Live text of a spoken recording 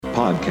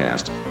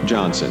Podcast,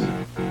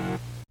 Johnson.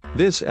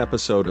 This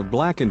episode of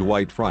Black and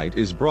White Fright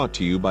is brought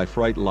to you by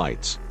Fright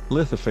Lights,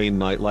 lithophane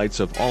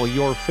nightlights of all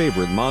your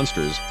favorite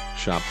monsters.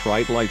 Shop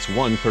Fright Lights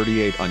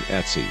 138 on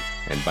Etsy,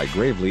 and by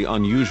Gravely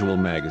Unusual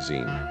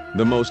Magazine,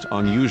 the most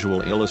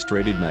unusual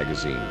illustrated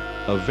magazine,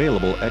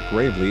 available at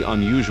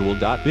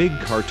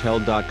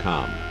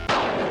gravelyunusual.bigcartel.com.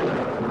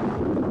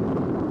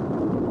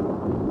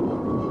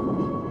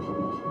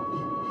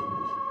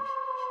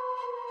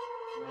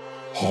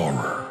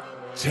 Horror,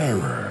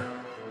 terror,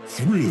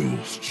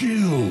 thrills,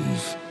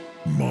 chills,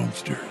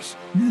 monsters,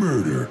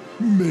 murder,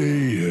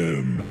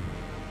 mayhem.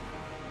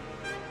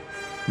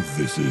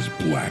 This is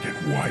Black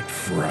and White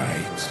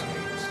Fright.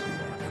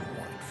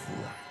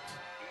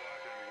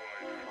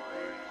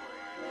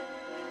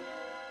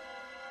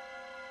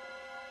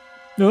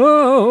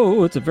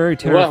 Oh, it's a very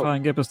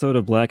terrifying episode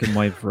of Black and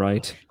White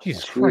Fright.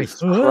 Jesus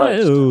Christ.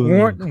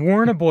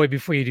 Warn a boy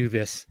before you do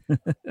this.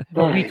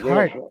 Weak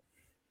heart.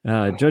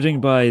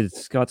 Judging by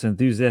Scott's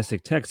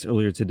enthusiastic text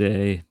earlier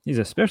today, he's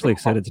especially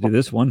excited to do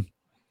this one.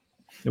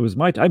 It was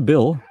I'm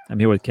Bill. I'm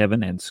here with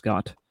Kevin and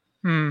Scott.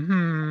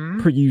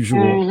 Per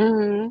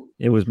usual.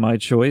 It was my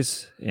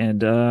choice,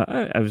 and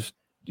I was,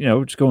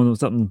 just going with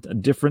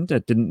something different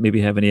that didn't maybe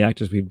have any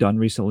actors we've done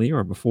recently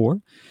or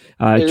before.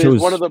 It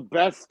is one of the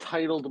best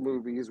titled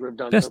movies we've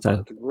done. Best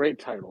title. It's a great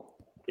title.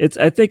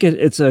 I think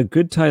it's a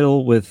good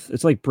title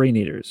it's like Brain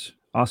Eaters.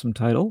 Awesome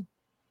title.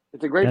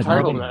 It's a great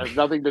title that has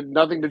nothing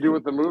to do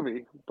with the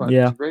movie, but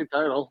it's a great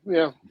title.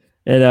 Yeah.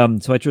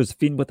 And so I chose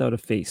Fiend Without a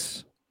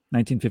Face,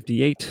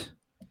 1958,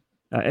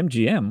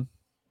 MGM.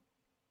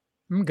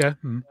 Okay.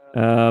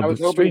 I was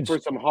hoping for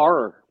some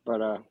horror,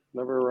 but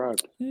never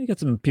arrived. Yeah, you got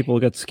some people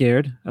who got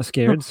scared.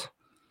 Scareds.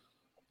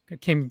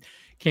 Came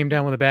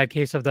down with a bad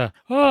case of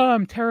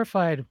I'm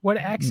terrified. What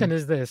accent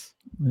is this?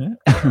 Yeah.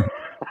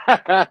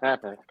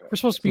 We're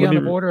supposed to be on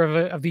the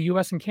border of the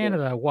U.S. and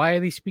Canada. Why are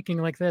they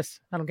speaking like this?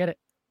 I don't get it.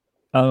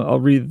 I'll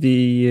read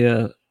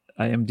the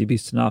IMDb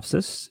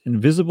synopsis.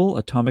 Invisible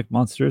atomic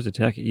monsters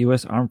attack a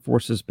U.S. Armed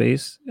Forces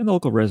base and the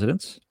local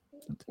residents.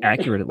 It's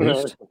accurate, at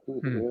least.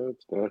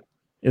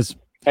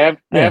 I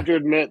have to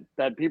admit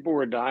that people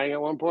were dying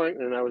at one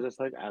point, and I was just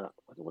like,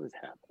 what is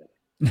happening?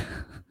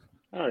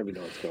 I don't even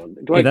know what's going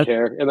on. Do I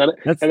care? And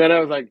then I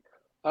was like,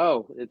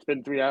 oh, it's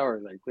been 3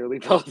 hours. I clearly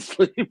fell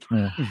asleep.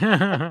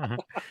 Yeah.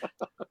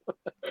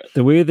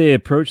 The way they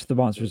approached the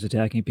monsters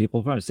attacking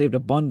people probably saved a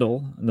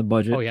bundle in the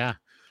budget. Oh, yeah.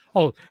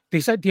 Oh,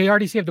 they said they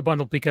already saved a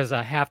bundle because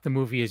half the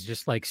movie is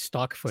just like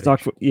stock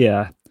footage.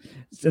 Yeah.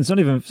 It's not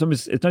even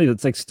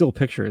it's like still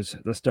pictures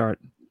at the start.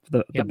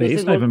 The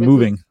base not even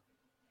moving.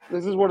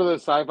 This is one of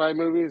those sci-fi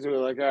movies where we're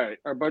like, all right,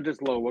 our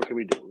budget's low. What can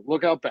we do?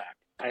 Look out back.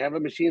 I have a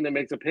machine that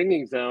makes a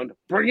pinging sound.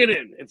 Bring it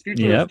in. It's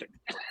futuristic.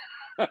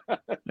 Yep. I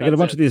got a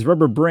bunch of these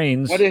rubber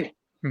brains. What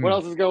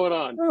else is going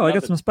on? Oh, I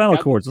got some spinal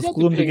cords. Let's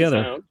glue them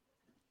together.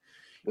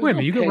 Wait a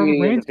minute, you got rubber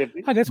brains?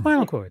 I got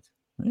spinal cords.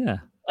 Yeah.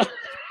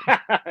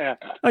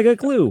 I got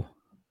glue.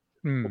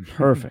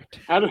 Perfect.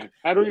 How do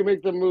we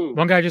make them move?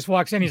 One guy just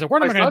walks in. He's like,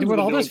 what am I going to do with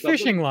all this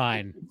fishing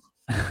line?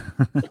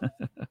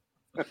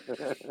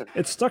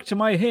 It's stuck to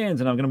my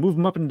hands, and I'm going to move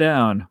them up and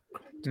down.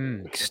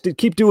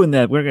 Keep doing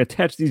that. We're going to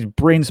attach these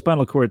brain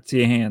spinal cords to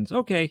your hands.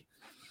 Okay.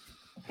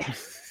 At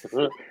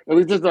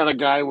least it's not a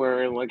guy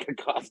wearing like a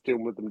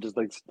costume with them just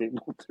like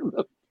stapled to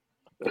them.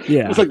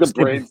 Yeah. It's like the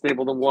brain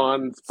stapled to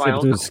one,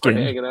 spinal cord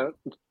hanging out.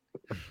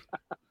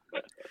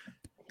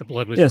 The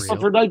blood was real. This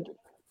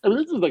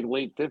is like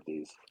late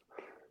 50s.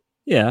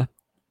 Yeah.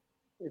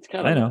 It's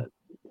kind of, I know.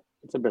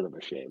 It's a bit of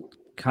a shame.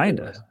 Kind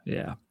of,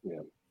 yeah.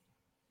 I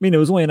mean, it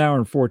was only an hour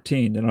and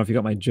 14. I don't know if you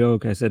got my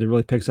joke. I said it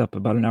really picks up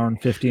about an hour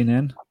and 15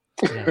 in.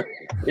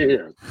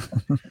 Yeah.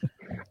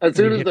 As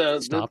soon as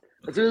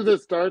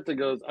it starts, it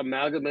goes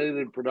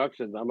Amalgamated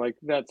Productions. I'm like,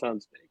 that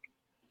sounds fake.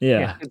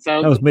 Yeah.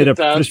 That was made up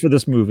just for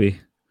this movie.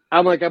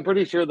 I'm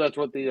pretty sure that's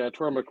what the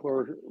Troy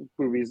McClure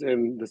movies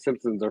in The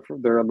Simpsons are.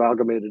 They're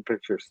amalgamated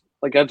pictures.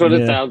 Like, that's what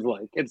it sounds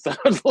like. It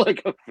sounds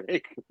like a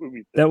fake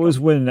movie. That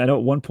was when, I know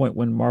at one point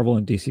when Marvel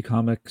and DC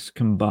Comics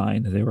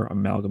combined, they were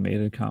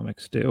amalgamated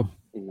comics too.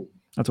 Mm-hmm.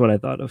 That's what I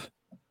thought of.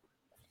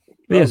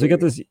 But yeah, so you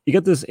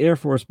got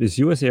this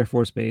U.S. Air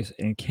Force base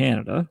in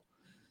Canada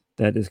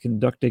that is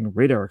conducting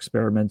radar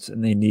experiments,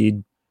 and they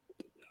need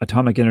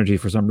atomic energy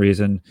for some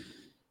reason.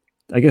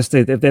 I guess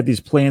they have these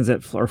planes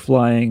that are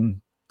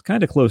flying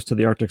kind of close to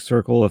the Arctic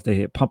Circle. If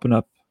they pumping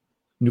up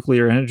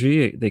nuclear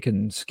energy, they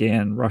can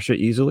scan Russia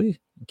easily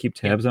and keep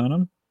tabs on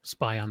them.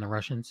 Spy on the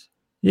Russians.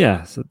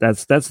 Yeah, so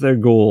that's their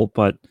goal.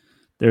 But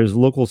there's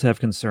locals have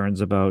concerns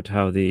about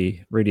how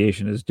the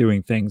radiation is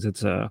doing things.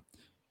 It's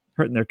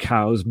hurting their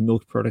cows'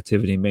 milk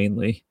productivity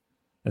mainly.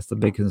 That's the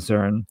big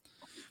concern.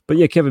 But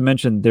yeah, Kevin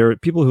mentioned there are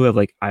people who have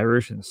like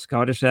Irish and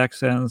Scottish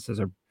accents. There's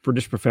a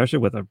British professor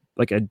with a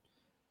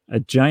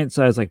giant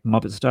size like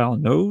Muppet style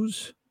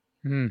nose.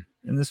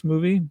 In this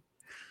movie,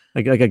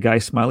 like a guy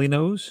smiley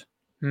nose.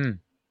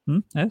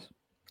 Yes.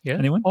 Yeah.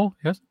 Anyone? Oh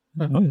yes.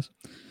 Oh yes.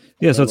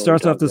 Yeah. So it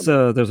starts off this.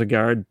 There's a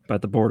guard by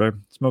the border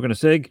smoking a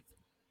cig.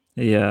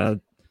 He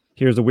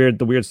here's the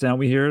weird sound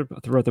we hear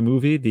throughout the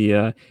movie.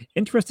 The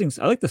interesting.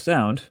 I like the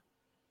sound.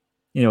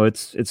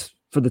 It's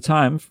for the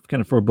time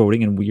kind of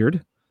foreboding and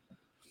weird.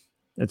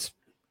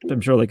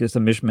 I'm sure like it's a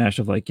mishmash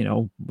of like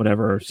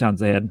whatever sounds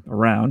they had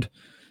around.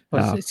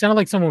 It sounded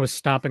like someone was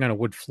stomping on a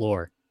wood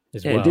floor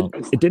as well.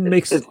 It didn't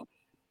make sense.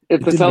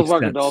 It's the South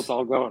Park adults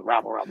all going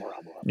rabble, rabble,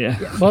 rabble. Yeah.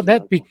 Well,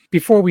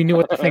 before we knew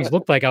what the things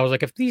looked like, I was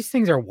like, if these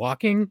things are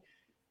walking,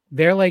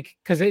 they're like,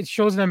 because it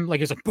shows them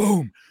like it's like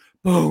boom,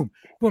 boom,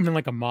 boom, and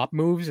like a mop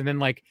moves, and then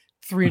like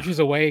 3 inches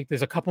away,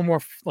 there's a couple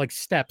more like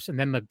steps, and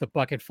then the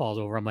bucket falls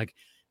over. I'm like,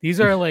 these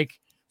are like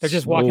they're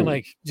just walking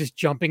like just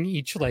jumping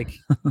each like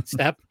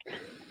step.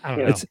 I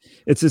don't know.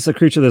 It's just a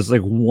creature that's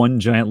like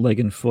one giant leg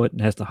and foot and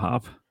has to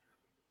hop.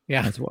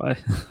 Yeah, that's why.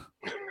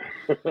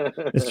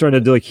 It's trying to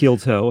do like heel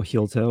toe.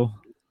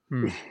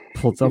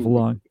 Pull itself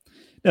along.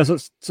 Yeah,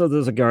 so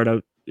there's a guard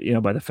out,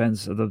 by the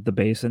fence of the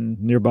base, and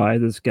nearby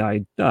this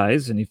guy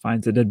dies, and he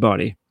finds a dead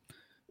body.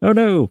 Oh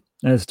no!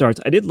 And it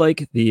starts. I did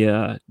like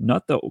the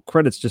not the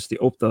credits, just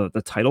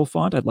the title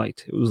font. I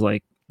liked it was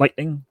like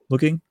lightning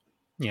looking.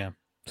 Yeah.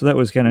 So that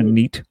was kind of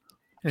neat.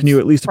 Can you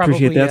at least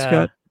appreciate that,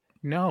 Scott?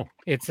 No,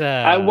 it's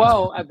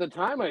well, at the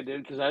time I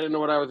did because I didn't know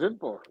what I was in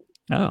for.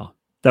 Oh,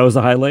 that was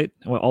the highlight.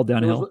 All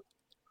downhill.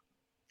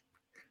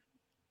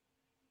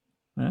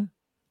 Huh?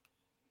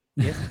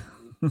 Yeah.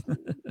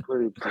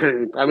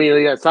 pretty. I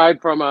mean,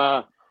 aside from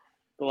the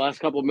last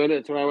couple of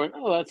minutes where I went,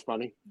 "Oh, that's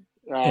funny."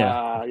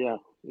 Yeah.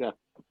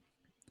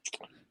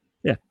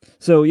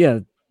 So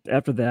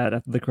after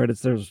the credits,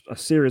 there's a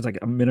series like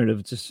a minute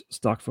of just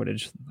stock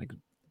footage, like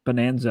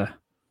Bonanza.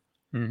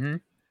 Mm-hmm.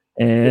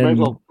 And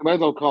you might as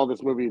well call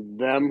this movie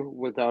 "Them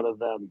Without a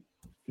Them."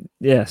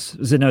 Yes.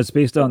 Is it now? It's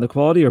based on the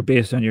quality or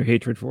based on your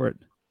hatred for it?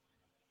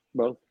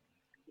 Both.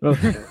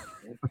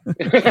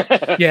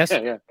 Yes.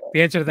 Yeah.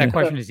 The answer to that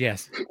question is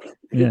yes.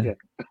 Yeah.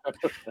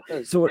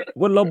 So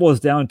what it boils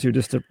down to,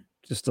 just to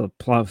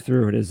plow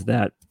through it, is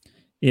that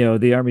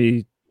the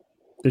army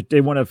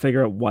they want to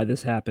figure out why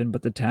this happened,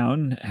 but the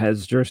town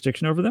has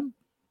jurisdiction over them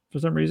for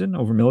some reason,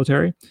 over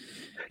military.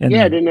 And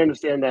I didn't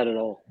understand that at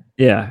all.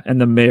 Yeah, and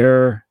the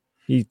mayor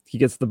he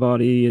gets the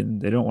body,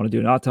 and they don't want to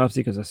do an autopsy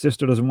because the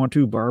sister doesn't want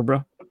to.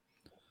 Barbara.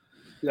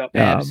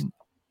 Yeah.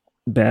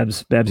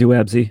 Babsy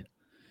Wabsy.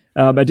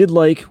 I did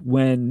like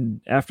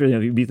when after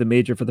you meet the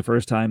major for the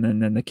first time,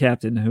 and then the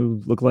captain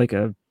who looked like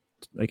a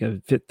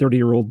fit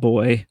 30-year-old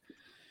boy.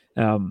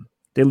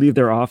 They leave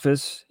their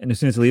office, and as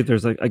soon as they leave,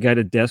 there's like a guy at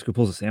a desk who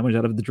pulls a sandwich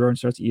out of the drawer and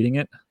starts eating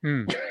it.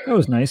 That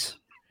was nice.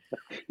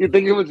 You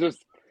think it was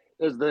just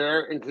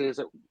there in case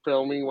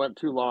filming went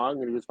too long,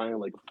 and he was finally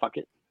like, "Fuck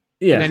it."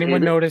 Yeah. Did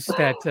anyone notice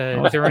that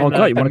during the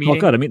meeting? You want to call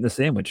cut? I'm eating the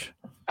sandwich.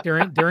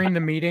 During the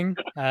meeting,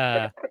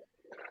 when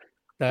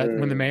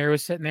the mayor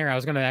was sitting there, I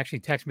was going to actually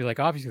text me like,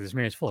 obviously this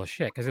mayor's full of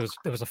shit because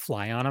there was a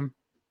fly on him.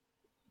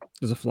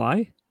 There's a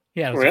fly?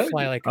 Yeah, it was a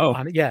fly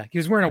on it. Yeah, he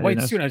was wearing a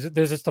white suit.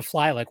 There's just a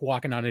fly like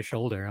walking on his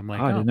shoulder. I'm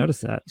like, I didn't notice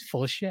that. He's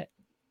full of shit.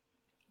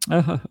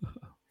 I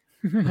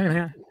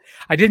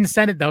didn't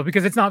send it though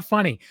because it's not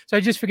funny. So I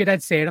just figured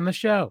I'd say it on the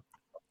show.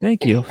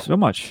 Thank you so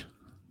much.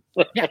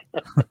 Yeah.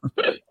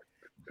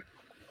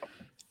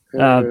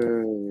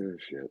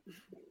 Shit.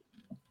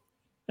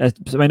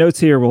 So my notes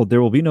here,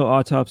 there will be no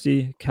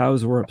autopsy.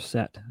 Cows were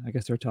upset. I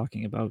guess they're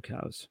talking about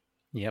cows.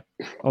 Yep.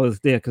 Oh,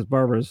 yeah, because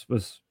Barbara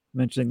was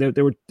mentioning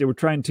they were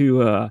trying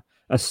to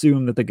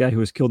assume that the guy who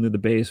was killed near the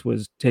base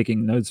was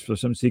taking notes for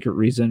some secret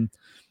reason,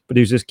 but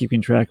he was just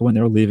keeping track of when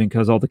they were leaving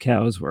because all the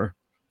cows were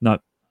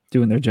not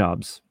doing their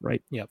jobs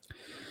right. Yep.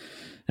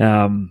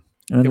 And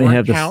then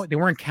they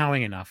weren't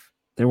cowing enough.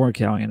 They weren't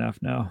cowing enough.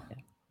 No,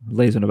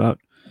 lazing about.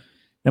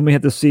 Then we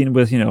had the scene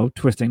with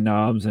twisting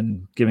knobs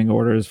and giving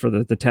orders for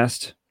the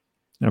test.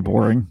 They're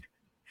boring.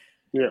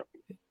 Yeah.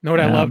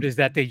 What I loved is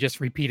that they just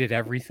repeated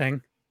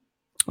everything.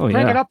 Oh,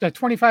 Crank it up to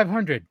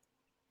 2,500.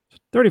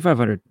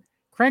 3,500.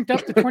 Cranked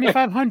up to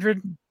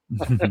 2,500.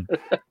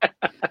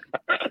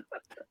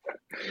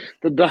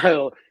 The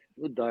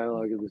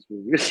dialogue in this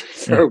movie is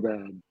so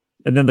bad.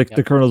 And then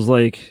the colonel's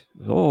like,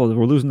 "Oh,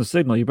 we're losing the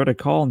signal. You better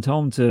call and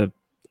tell them to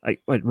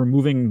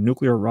removing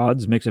nuclear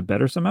rods makes it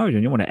better somehow.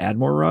 You want to add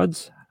more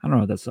rods? I don't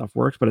know how that stuff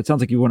works, but it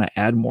sounds like you want to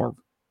add more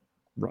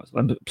rods.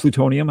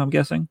 Plutonium, I'm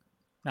guessing.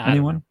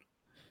 Anyone?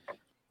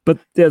 But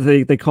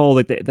they call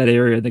that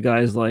area. The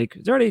guy's like,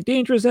 "It's already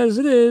dangerous as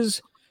it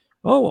is.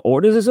 Oh,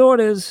 orders is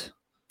orders."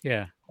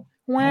 Yeah.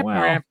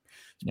 Wow.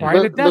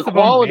 The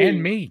quality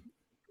and me.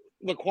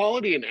 The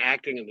quality and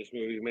acting in this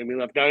movie made me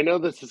laugh. Now I know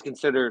this is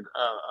considered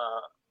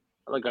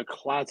like a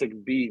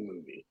classic B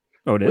movie.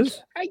 Oh, it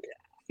is. I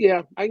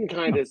can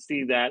kind of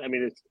see that. I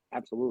mean, it's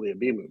absolutely a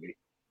B movie.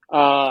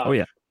 Oh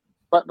yeah.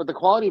 But the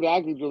quality of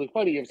acting is really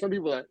funny. You have some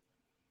people that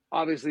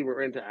obviously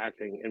were into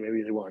acting and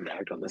maybe they wanted to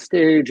act on the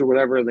stage or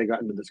whatever, and they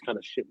got into this kind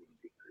of shit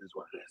movie, is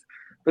what it is.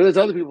 But there's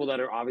other people that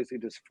are obviously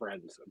just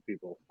friends of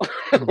people,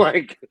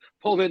 like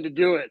pulled in to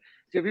do it.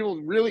 So you have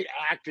people really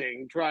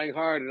acting, trying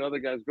hard, and other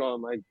guys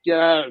going like,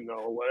 "Yeah,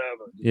 no,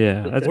 whatever."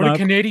 Yeah, that's what do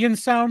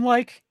Canadians sound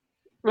like?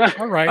 Right.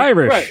 All right,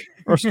 Irish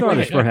or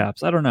Scottish,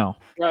 perhaps. I don't know.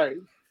 Right.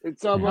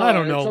 It's some. I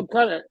don't know. Some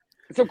kind of.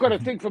 some kind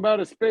of thing from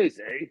outer space,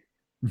 eh?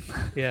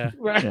 Yeah.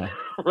 Right. Yeah.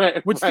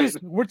 Right. What's right. this?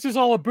 What's this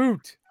all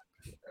about?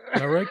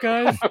 All right,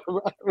 guys.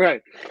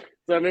 Right.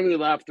 So I made me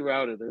laugh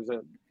throughout it.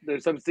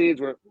 There's some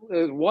scenes where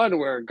there's one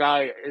where a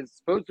guy is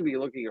supposed to be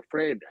looking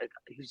afraid.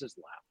 He's just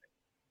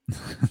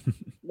laughing.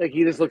 Like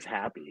he just looks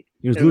happy.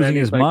 He was And then losing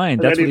he's his like-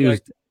 mind. and That's then what he he's was.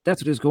 like-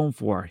 That's what he was going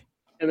for.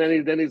 And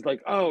then he's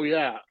like, oh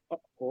yeah,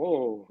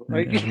 oh.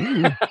 Like,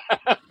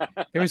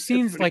 There was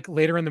scenes like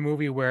later in the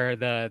movie where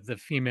the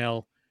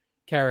female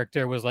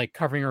character was like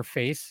covering her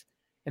face,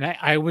 and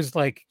I was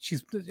like,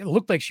 it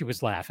looked like she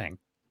was laughing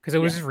because it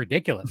was just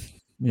ridiculous.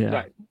 Yeah.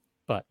 Right.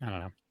 But I don't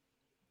know.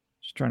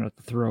 Just trying not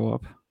to throw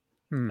up.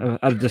 Hmm. Out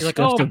of You're disgust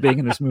like, oh, of being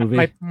in this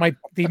movie.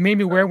 They made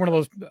me wear one of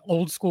those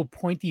old school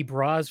pointy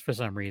bras for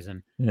some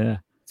reason. Yeah.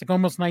 It's like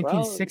almost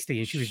 1960,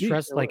 and she was she-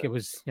 dressed like it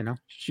was,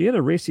 She had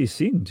a racy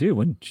scene too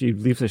when she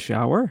leaves the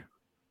shower.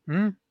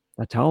 Hmm?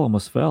 That towel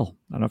almost fell.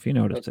 I don't know if you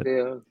noticed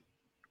it.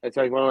 It's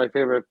like one of my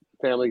favorite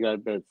Family Guy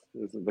bits.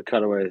 This is the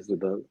cutaways of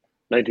the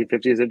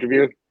 1950s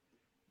interview.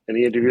 And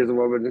he interviews a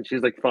woman, and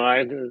she's like,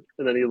 fine. And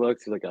then he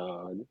looks, he's like,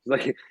 oh. He's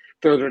like, he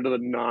throws her into the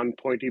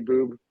non-pointy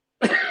boob.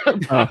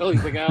 Oh.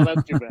 He's like, oh,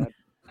 that's too bad.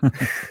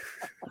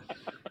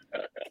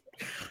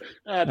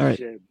 That's All a right.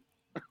 shame.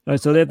 All right,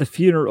 so they had the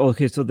funeral.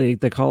 Okay, so they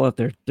call out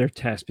their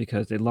test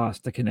because they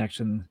lost the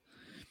connection.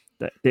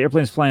 The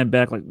airplane's flying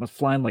back,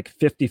 flying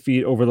 50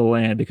 feet over the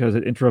land because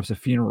it interrupts a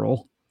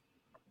funeral.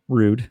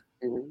 Rude.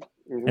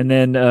 Mm-hmm. Mm-hmm. And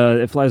then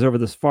it flies over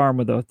this farm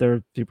with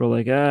their people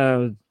are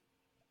like,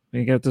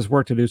 we got this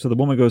work to do. So the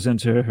woman goes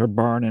into her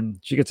barn and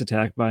she gets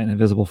attacked by an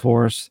invisible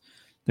force.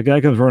 The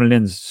guy comes running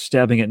in,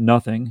 stabbing at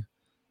nothing.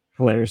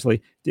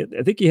 Hilariously,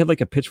 I think he had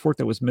like a pitchfork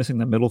that was missing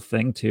the middle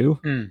thing too.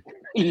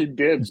 You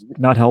did. It's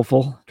not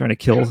helpful. Trying to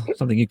kill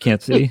something you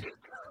can't see.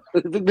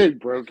 They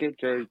broke it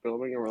during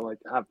filming, and we're like,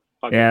 fuck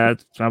Yeah,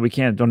 it. we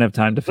don't have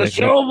time to The fix it.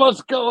 show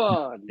must go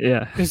on.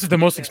 Yeah, This is the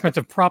most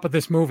expensive prop of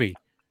this movie.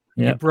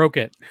 Yeah. You broke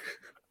it.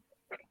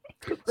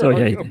 so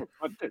yeah,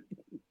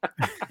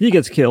 he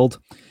gets killed.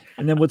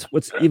 And then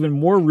what's even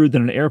more rude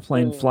than an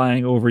airplane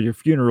flying over your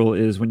funeral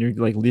is when you're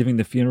like leaving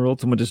the funeral,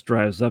 someone just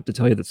drives up to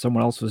tell you that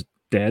someone else was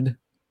dead.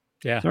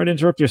 Yeah. Sorry to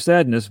interrupt your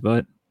sadness,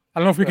 but I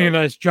don't know if we can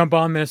just jump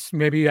on this,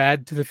 maybe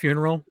add to the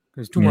funeral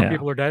because 2 more Yeah.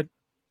 people are dead.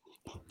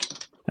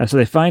 so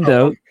they find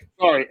out.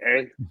 Sorry,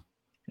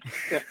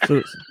 eh?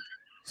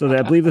 So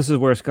I believe this is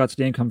where Scott's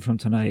name comes from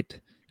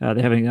tonight. They're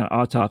having an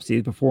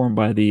autopsy performed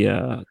by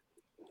the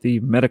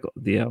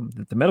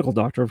medical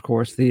doctor, of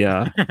course,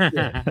 the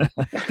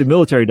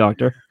military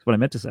doctor. That's what I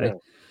meant to say. Yeah.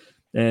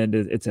 And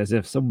it's as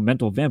if some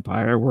mental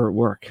vampire were at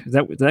work.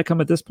 Did that come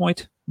at this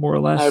point, more or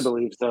less? I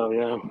believe so.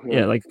 Yeah.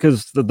 Yeah, like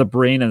because the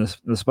brain and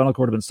the spinal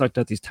cord have been sucked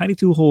out these tiny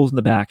 2 holes in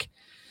the back,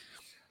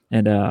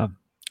 and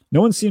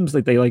no one seems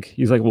like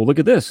he's like, well, look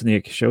at this, and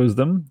he shows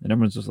them, and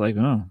everyone's just like,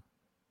 oh.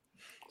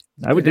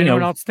 Did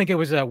anyone else think it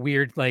was a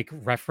weird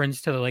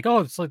reference to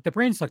it's like the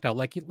brain sucked out,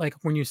 like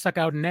when you suck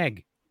out an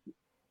egg? Is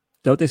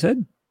that what they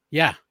said?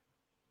 Yeah,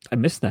 I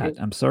missed that.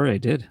 I'm sorry, I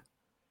did.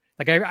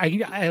 like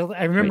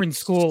I remember in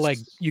school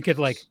you could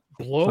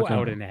blow Suck out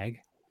out an egg,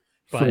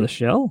 From the but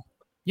shell?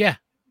 yeah,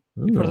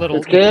 you put a Ooh. little.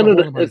 It's you put a hole in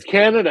Canada. the It's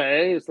Canada,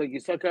 eh? It's like you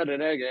suck out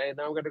an egg, eh?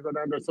 Now I'm gonna go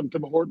down to some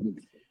Tim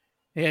Hortons.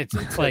 Yeah,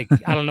 it's like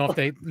I don't know if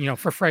they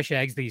for fresh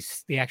eggs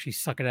they actually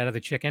suck it out of the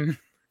chicken.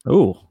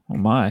 Oh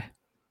my.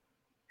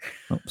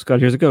 Oh,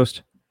 Scott, here's a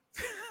ghost.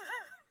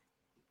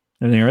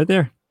 Everything right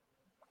there?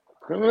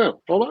 I don't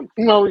know. Hold on.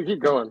 No, we keep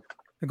going.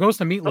 The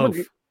ghost of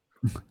meatloaf.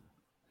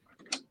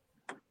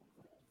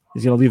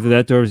 He's gonna leave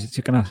that door. He's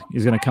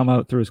gonna come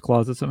out through his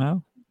closet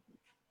somehow.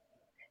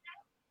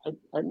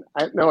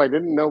 No, I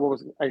didn't know what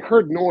was. I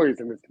heard noise,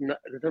 and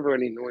there's never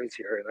any noise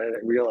here, and I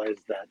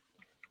realized that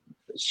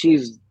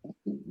she's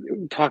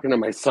talking to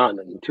my son,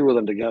 and 2 of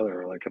them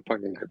together are like a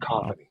fucking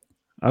cacophony.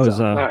 I was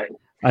all right.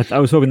 I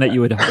was hoping that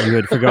you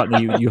had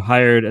forgotten that you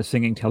hired a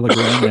singing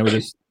telegram that would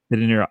just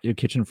sit in your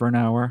kitchen for an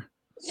hour.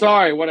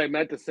 Sorry, what I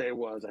meant to say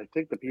was I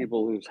think the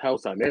people whose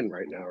house I'm in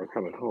right now are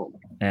coming home.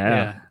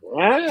 Yeah.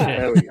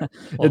 There we go.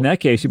 In that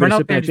case, you better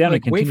sit back down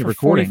and wait continue for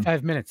recording.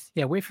 45 minutes.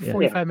 Yeah, wait for Yeah.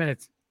 45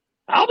 minutes.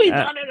 I'll be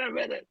done in a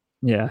minute.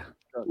 Yeah.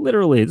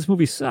 Literally, this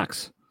movie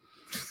sucks.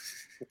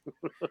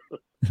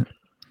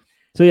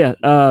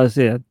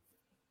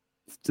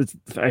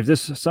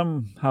 This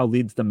somehow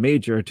leads the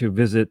Major to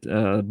visit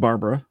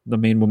Barbara, the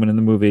main woman in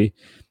the movie,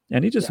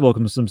 and he just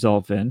welcomes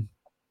himself in.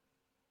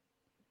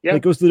 Yeah. He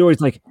goes to the door.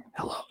 He's like,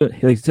 "Hello."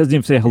 He doesn't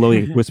even say hello.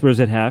 He whispers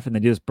at half, and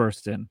then he just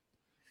bursts in.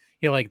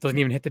 He doesn't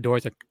even hit the door.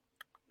 It's like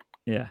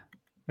Yeah,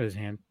 with his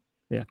hand.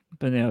 yeah.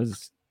 But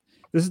this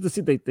is the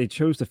scene they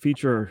chose to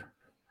feature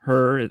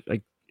her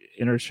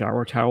in her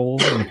shower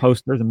towel in the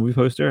poster, the movie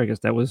poster. I guess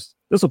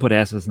this will put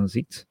asses in the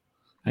seats.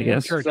 I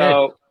guess. Sure.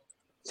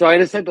 So I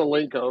just sent the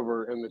link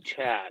over in the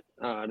chat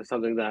to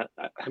something that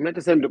I meant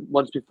to send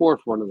once before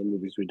for one of the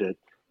movies we did.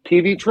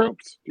 TV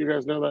Tropes. Do you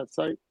guys know that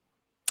site?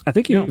 I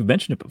think you've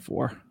mentioned it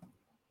before.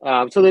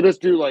 So they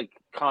just do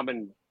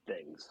common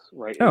things,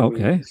 right? Oh,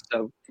 okay.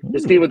 So the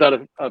Steve Without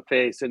a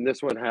Face, and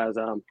this one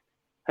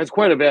has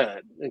quite a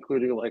bit,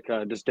 including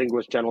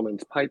Distinguished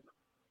Gentleman's Pipe.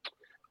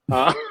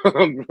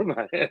 um,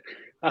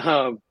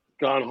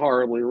 gone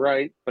horribly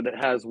right, but it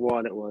has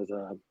one. It was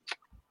a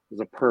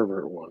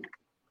pervert one.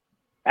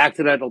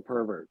 Accidental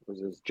Pervert was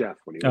his Jeff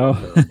when he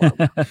was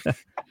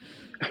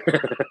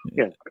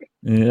yeah.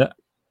 Yeah.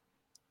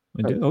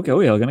 We do. Okay,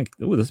 we are gonna.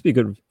 Oh, this would be a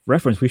good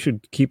reference. We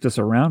should keep this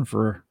around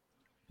for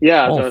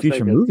all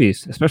future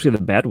movies, especially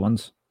the bad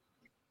ones.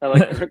 I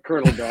like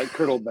Colonel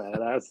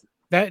Badass.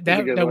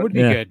 That would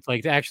be good.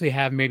 Like to actually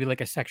have maybe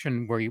like a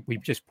section where we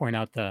just point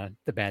out the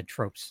bad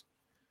tropes.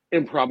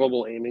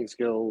 Improbable aiming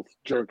skills.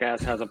 Jerk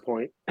ass has a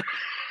point.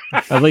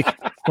 I like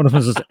one of them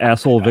is this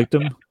asshole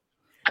victim.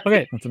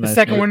 Okay, the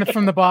second one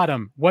from the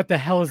bottom. What the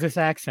hell is this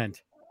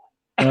accent?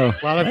 Oh,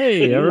 a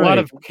lot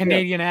of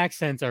Canadian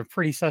accents are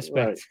pretty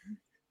suspect. Right.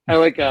 I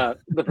like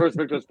the first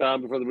victim's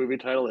found before the movie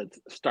title. It's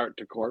Start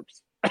to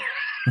Corpse. I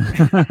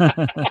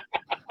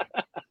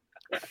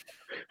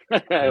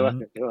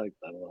like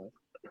that a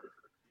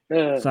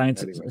lot.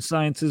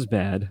 Science is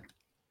bad.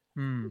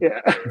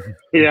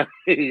 Yeah.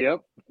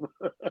 Yep.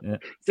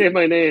 Say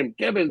my name,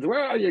 Gibbons. Where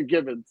are you,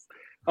 Gibbons?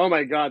 Oh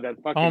my God,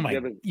 that fucking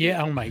Gibbons.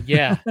 Yeah. Oh my.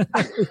 Yeah.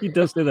 He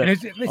does do that. It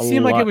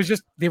seemed like it was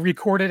just they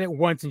recorded it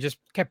once and just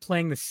kept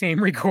playing the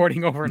same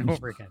recording over and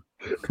over again.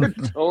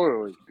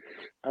 Totally.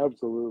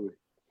 Absolutely.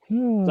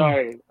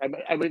 Sorry,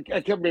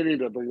 I kept meaning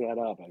to bring that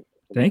up.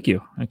 Thank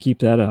you. I keep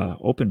that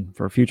open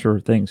for future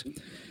things.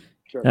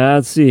 Sure.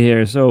 Let's see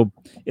here. So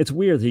it's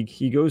weird.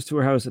 He goes to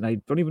her house, and I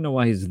don't even know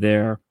why he's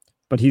there.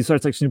 But he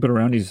starts like snooping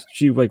around.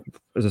 She like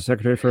is a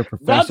secretary for a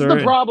professor.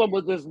 That's the problem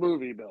with this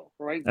movie, Bill.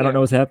 Right? I don't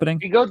know what's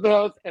happening. He goes to the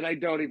house, and I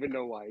don't even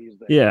know why he's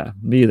there. Yeah,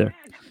 me either.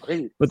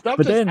 But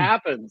stuff just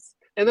happens,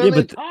 and then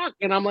they talk,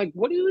 and I'm like,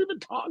 "What are you even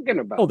talking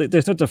about?" Oh,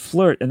 they start to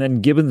flirt, and then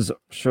Gibbons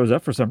shows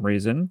up for some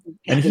reason,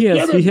 and he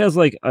has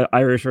like an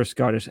Irish or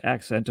Scottish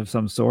accent of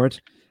some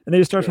sort, and they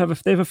just start to have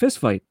a fist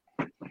fight.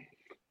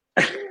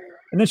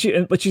 And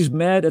then but she's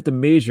mad at the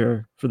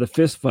major for the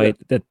fist fight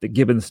that the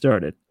Gibbons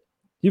started.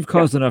 You've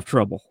caused enough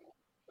trouble.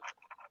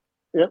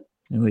 Yep.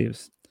 And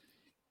leaves.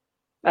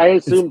 I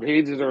assume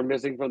pages are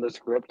missing from the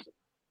script.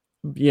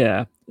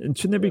 Yeah. And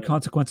shouldn't there be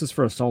consequences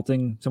for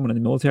assaulting someone in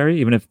the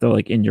military, even if they're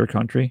like in your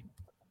country?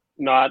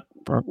 Not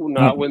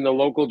when the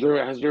local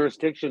has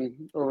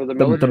jurisdiction over the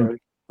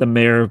military. The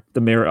mayor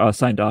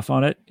signed off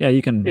on it. Yeah,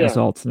 you can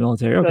assault the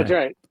military. Okay. That's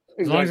right.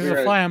 As long as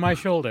there's a fly on my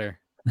shoulder.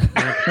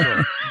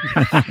 I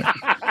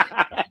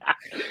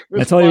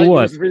tell you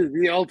what.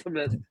 The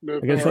ultimate. I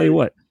gotta tell you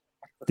what.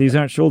 These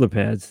aren't shoulder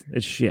pads.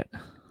 It's shit.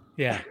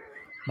 Yeah.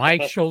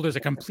 My shoulders are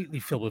completely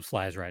filled with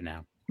flies right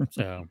now.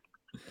 So.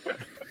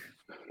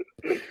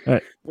 All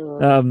right.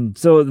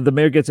 So the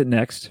mayor gets it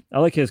next. I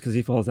like his because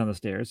he falls down the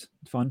stairs.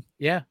 It's fun.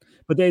 Yeah.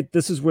 But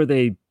this is where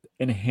they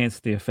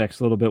enhance the effects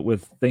a little bit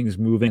with things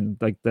moving.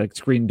 Like the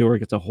screen door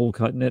gets a hole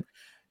cut in it.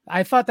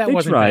 I thought they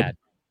wasn't bad.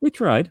 They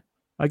tried.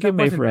 I give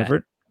May for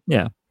effort.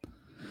 Yeah.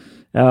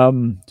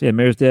 Yeah,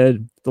 mayor's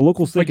dead. The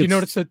locals think you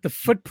notice that the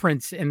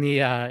footprints in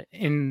the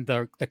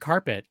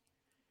carpet.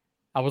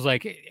 I was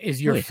like,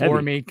 is your floor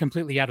heavy. made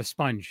completely out of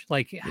sponge?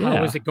 Like,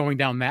 how is it going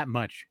down that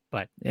much?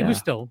 But it was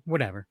still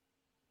whatever.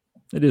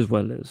 It is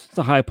what it is. It's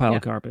a high pile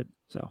of carpet.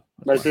 So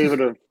my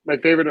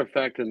favorite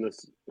effect in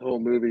this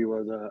whole movie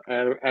was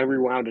I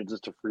rewound it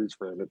just to freeze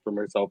frame it for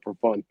myself for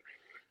fun.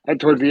 And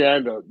towards the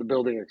end, the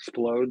building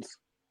explodes.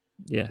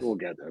 Yes, we'll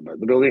get there,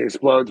 but the building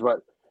explodes. But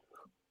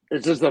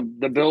it's just the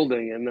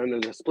building, and then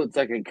there's a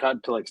split-second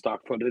cut to like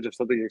stock footage of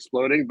something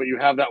exploding. But you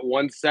have that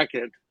 1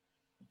 second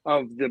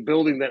of the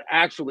building that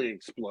actually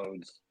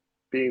explodes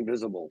being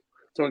visible.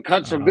 So it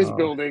cuts from this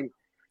building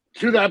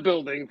to that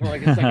building for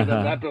like a second,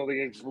 then that building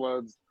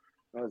explodes.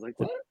 I was like,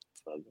 what?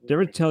 Did I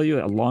ever tell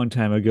you a long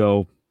time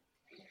ago,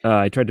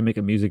 I tried to make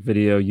a music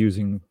video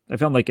I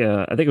found like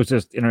I think it was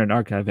just Internet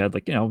Archive had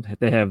like,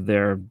 they have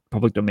their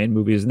public domain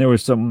movies, and there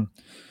was some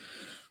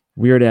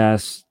weird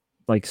ass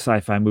like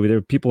sci-fi movie. There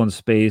were people in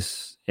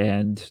space,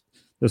 and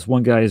this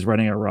one guy is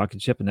running a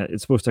rocket ship, and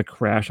it's supposed to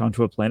crash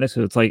onto a planet.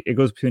 So it's like it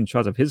goes between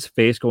shots of his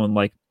face going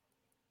like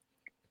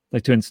I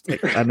don't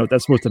know what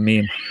that's supposed to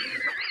mean.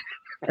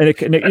 And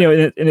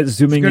it's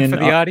zooming in. For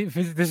the audio,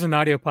 this is an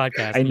audio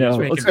podcast. I know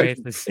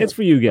it's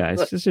for you guys.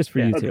 It's just for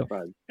you too.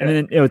 And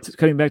then it's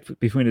cutting back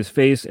between his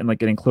face and like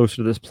getting closer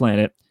to this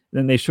planet. And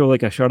then they show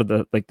like a shot of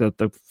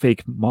the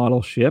fake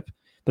model ship.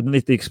 But then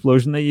the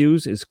explosion they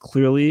use is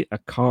clearly a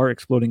car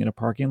exploding in a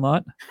parking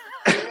lot.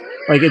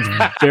 Like it's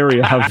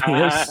very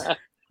obvious.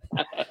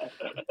 I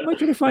might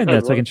try to find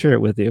that so I can share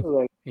it with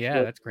you.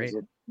 Yeah, that's great.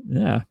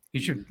 Yeah,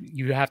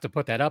 you have to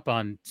put that up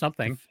on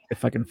something.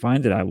 If I can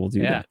find it, I will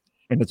do that.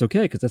 And it's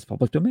okay because that's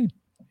public domain.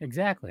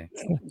 Exactly.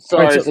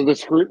 Sorry, right, so the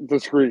screen.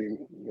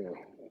 Yeah.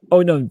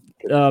 Oh no,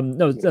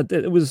 no!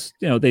 It was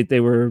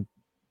they were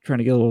trying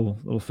to get a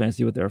little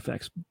fancy with their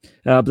effects,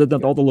 but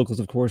then all the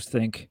locals, of course,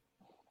 think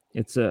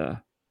it's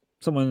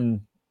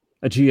someone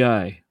a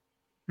GI.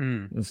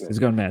 Has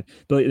gone mad.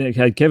 But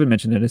Kevin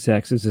mentioned in his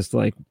text is just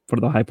like one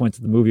of the high points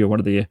of the movie, or one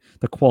of the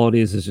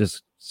qualities is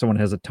just someone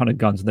has a ton of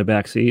guns in their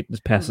back seat,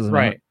 just passes them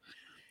out.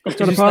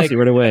 Start a posse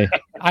right away.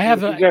 I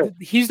have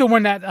he's the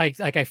one that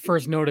I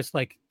first noticed,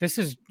 like, this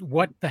is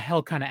what the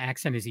hell kind of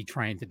accent is he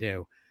trying to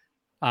do?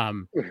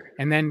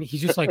 And then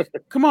he's just like,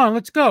 come on,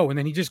 let's go. And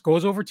then he just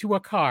goes over to a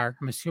car.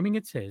 I'm assuming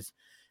it's his.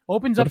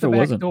 Opens up the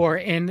back door,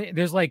 and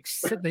there's like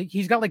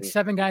he's got like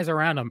 7 guys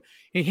around him.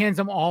 He hands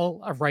them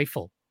all a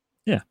rifle.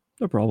 Yeah,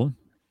 no problem.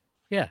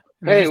 Yeah.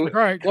 Hey, like,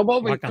 all right, come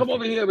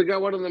over here. We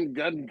got one of them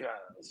gun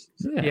guys.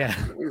 Yeah.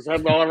 He's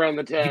having all around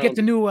the town. You get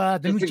the new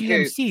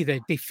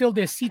GMC. They filled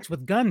their seats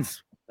with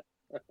guns.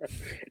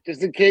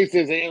 Just in case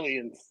there's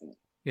aliens.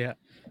 Yeah.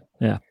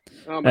 Yeah.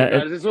 Oh my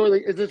god! Is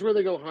this where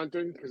they go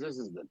hunting? Because this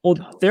is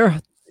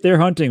they're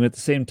hunting, but at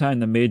the same time,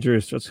 the major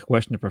starts to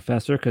question the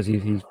professor because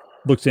he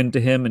looks into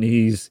him and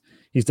he's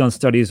done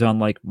studies on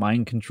like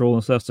mind control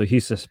and stuff, so he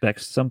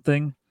suspects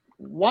something.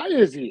 Why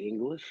is he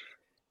English?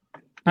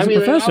 He's a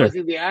professor.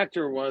 Obviously the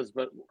actor was,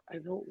 but I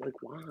don't like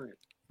why.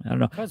 I don't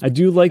know. I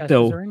do like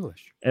though.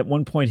 At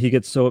one point, he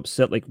gets so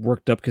upset, like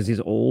worked up because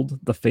he's old.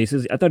 The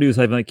faces. I thought he was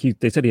having like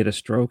they said he had a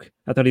stroke.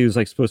 I thought he was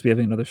like supposed to be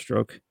having another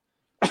stroke.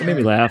 It made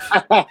me laugh.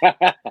 I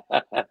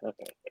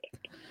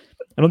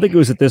don't think it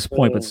was at this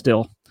point, but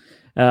still.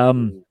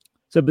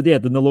 But yeah,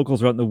 then the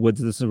locals are out in the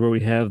woods. This is where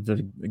we have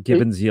the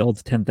Gibbons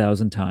yelled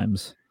 10,000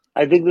 times.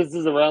 I think this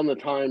is around the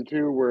time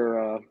too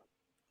where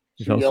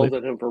she yells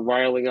at him for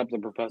riling up the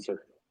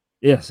professor.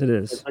 Yes, it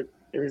is.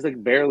 He's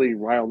like barely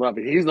riled up.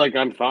 He's like,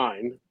 I'm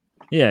fine.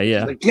 Yeah.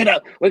 She's like, get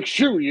out! Like,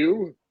 shoo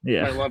you!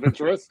 Yeah, my love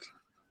interest.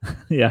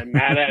 Yeah, I'm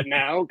mad at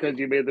now because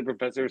you made the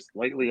professor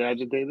slightly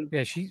agitated.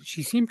 Yeah, she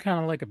seemed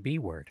kind of like a B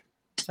word.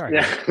 Sorry.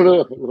 Yeah,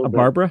 a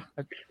Barbara.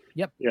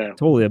 Yep. Yeah,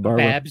 totally a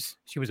Barbara. Babs.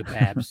 She was a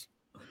Babs.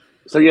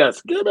 So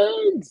yes,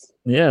 Gibbons.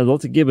 Yeah,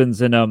 lots of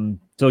Gibbons, and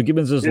so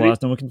Gibbons is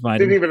lost. No one can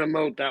find him. Didn't even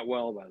emote that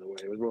well, by the way.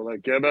 It was more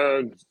like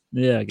Gibbons.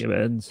 Yeah,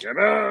 Gibbons.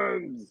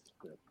 Gibbons.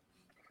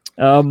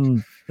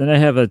 Then I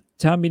have a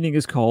town meeting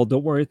is called.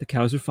 Don't worry, the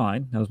cows are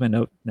fine. That was my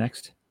note.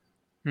 Next.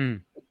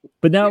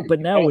 But now,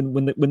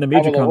 when the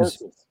major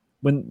comes,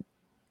 when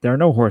there are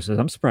no horses,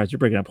 I'm surprised you're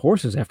bringing up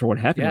horses after what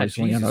happened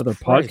recently on other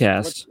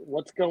podcasts.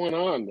 What's going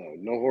on though?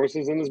 No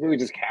horses in this movie,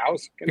 just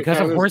cows. Because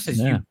of horses,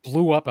 you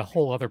blew up a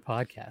whole other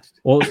podcast.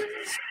 Well,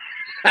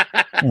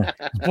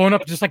 blown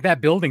up just like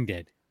that building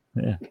did.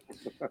 Yeah,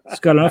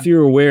 Scott. I don't know if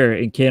you're aware,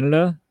 in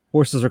Canada,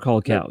 horses are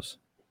called cows.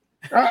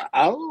 Yeah,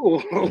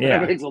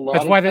 that makes a lot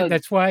of sense.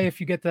 That's why if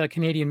you get the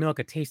Canadian milk,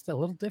 it tastes a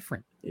little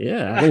different.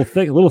 Yeah, a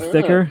little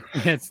thicker.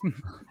 That's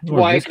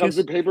why it comes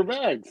in paper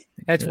bags.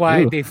 That's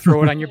why they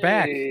throw it on your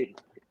back.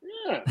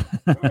 Yeah.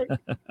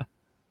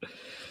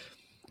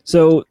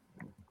 So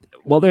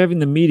while they're having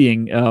the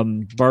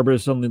meeting, Barbara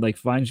suddenly like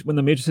finds when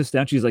the major sits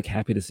down, she's like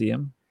happy to see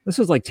him. This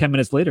is like 10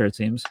 minutes later, it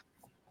seems.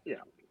 Yeah.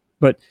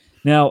 But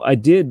now I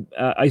did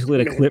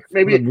isolate a clip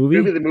from the movie.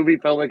 Maybe the movie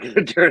felt like an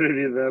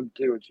eternity to them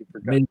too, and she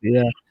forgot. Maybe,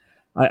 yeah.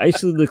 I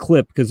isolated the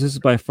clip because this is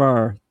by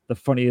far the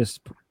funniest.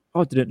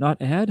 Oh, did it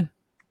not add?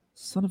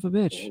 Son of a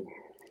bitch.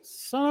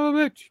 Son of a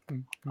bitch.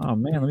 Oh,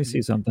 man, let me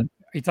see something.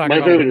 You talking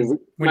my favorite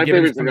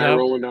is the guy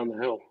rolling down the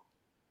hill.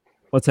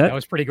 What's that? That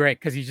was pretty great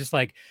because he's just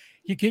like,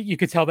 you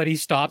could tell that he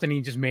stopped and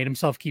he just made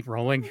himself keep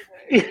rolling.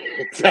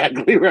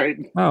 Exactly right.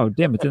 Oh,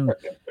 damn, it didn't.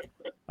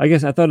 I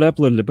guess I thought it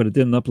uploaded it, but it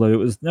didn't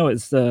upload.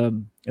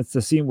 It's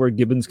the scene where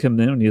Gibbons comes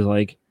in and he's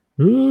like,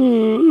 that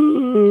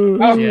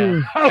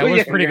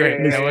was pretty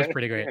great. That was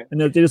pretty great. And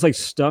they just like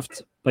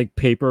stuffed like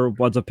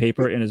wads of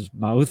paper in his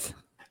mouth.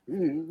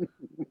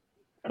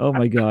 Oh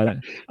my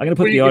god! I'm gonna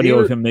put the audio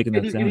of him making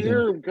that sound. You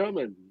hear him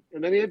coming,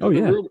 and then he enters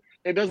the room.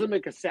 It doesn't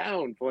make a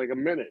sound for like a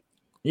minute.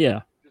 Yeah.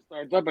 It just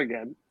starts up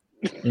again.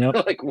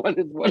 Yep. Like what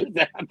is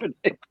happening?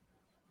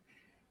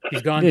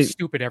 He's gone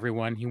stupid.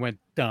 Everyone, he went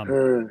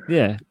dumb.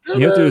 Yeah,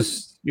 you have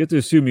to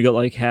assume you got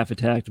like half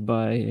attacked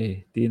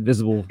by the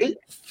invisible force.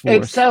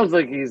 It sounds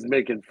like he's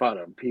making fun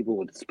of people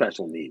with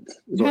special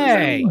needs.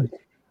 Hey,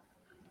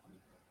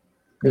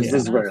 this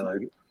is very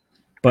like.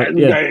 But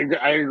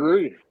I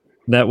agree.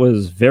 That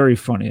was very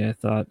funny. I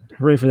thought,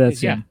 hooray for that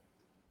scene!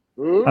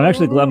 Yeah.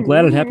 I'm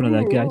glad it happened to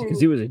that guy because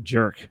he was a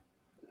jerk.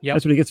 Yeah,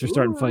 that's what he gets for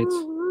starting fights.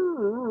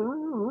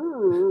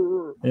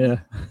 Yeah.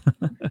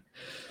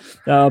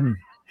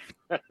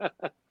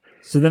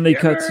 So then they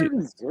cut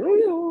to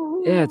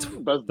it's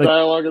best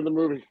dialogue in the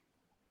movie.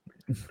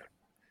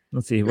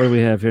 Let's see, what do we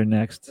have here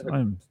next?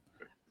 I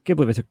can't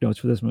believe I took notes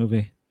for this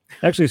movie.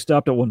 I actually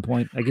stopped at one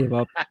point. I gave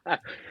up.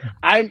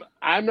 I'm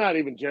not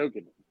even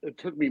joking. It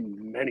took me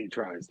many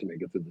tries to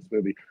make it through this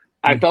movie.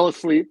 I fell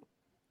asleep,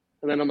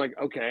 and then I'm like,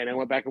 okay, and I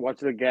went back and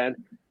watched it again.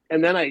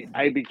 And then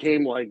I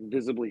became like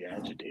visibly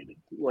agitated,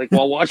 like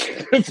while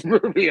watching this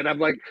movie, and I'm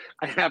like,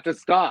 I have to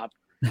stop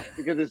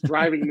because it's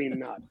driving me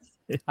nuts.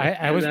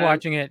 I was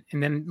watching it,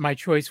 and then my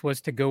choice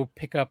was to go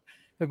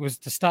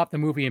to stop the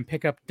movie and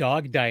pick up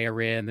dog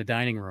diarrhea in the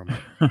dining room.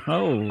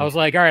 Oh. I was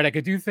like, all right, I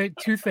could do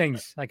two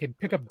things. I could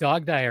pick up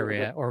dog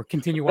diarrhea or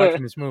continue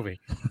watching this movie.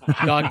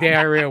 Dog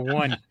diarrhea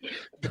 1.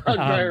 Dog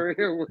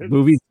diarrhea 1.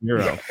 Movie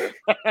 0.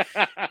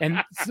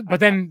 But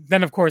then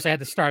of course I had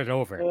to start it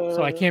over.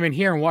 So I came in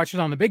here and watched it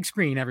on the big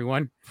screen,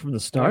 everyone. From the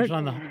start?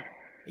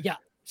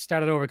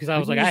 started over because I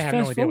was like, I have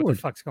no idea what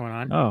the fuck's going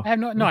on. Oh, I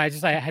had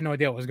I had no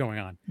idea what was going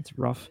on. It's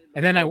rough.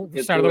 And then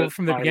I started over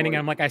from the beginning, and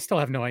I'm like, I still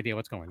have no idea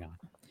what's going on.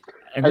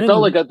 And I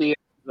felt like at the end,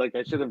 like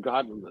I should have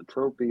gotten a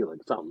trophy, like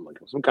something, like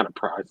some kind of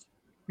prize.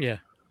 Yeah.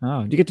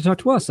 Oh, you get to talk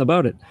to us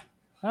about it.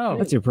 Oh,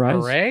 that's your prize.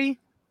 Hooray!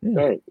 Yeah.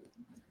 Right.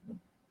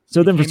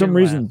 So then, for some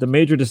reason, the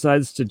Major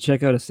decides to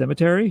check out a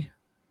cemetery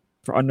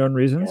for unknown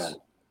reasons.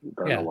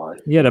 Yeah.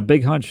 He had a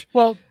big hunch.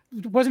 Well,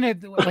 wasn't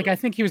it like I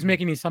think he was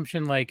making the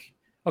assumption like,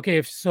 okay,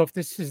 if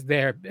this is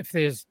if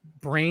there's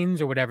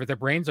brains or whatever, their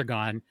brains are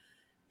gone.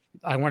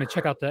 I want to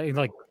check out I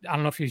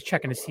don't know if he was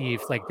checking to see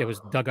if like there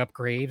was dug up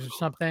graves or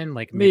something.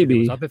 Like maybe there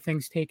was other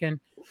things taken.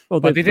 Well,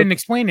 but they didn't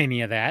explain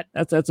any of that.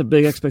 That's a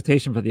big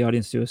expectation for the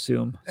audience to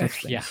assume.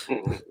 Yeah.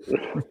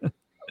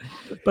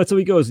 But so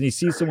he goes and he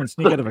sees someone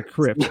sneak out of a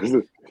crypt.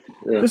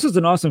 This is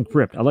an awesome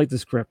crypt. I like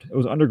this crypt. It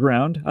was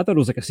underground. I thought it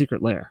was like a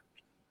secret lair.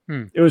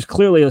 It was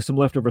clearly some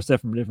leftover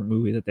stuff from a different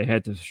movie that they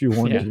had to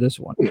shoehorn into this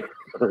one.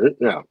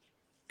 Yeah.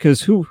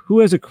 Because who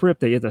has a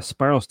crypt that you have to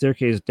spiral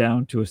staircase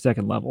down to a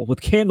second level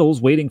with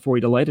candles waiting for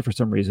you to light it for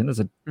some reason?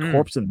 There's a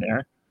corpse in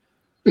there.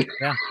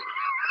 Yeah.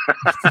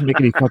 It doesn't make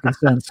any fucking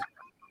sense.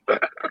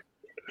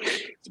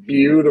 It's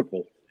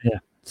beautiful. Yeah.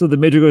 So the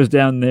Major goes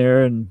down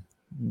there and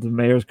the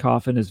mayor's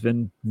coffin has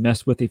been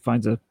messed with. He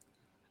finds a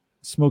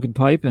smoking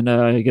pipe and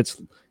he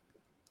gets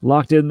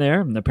locked in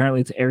there, and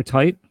apparently it's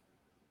airtight.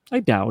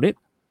 I doubt it.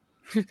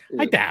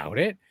 I doubt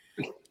it.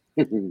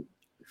 And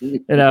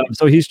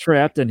so he's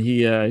trapped, and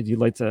he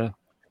lights a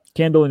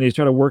candle, and he's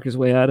trying to work his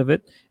way out of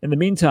it. In the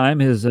meantime,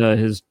 his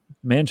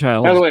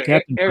man-child. By the way,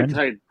 Captain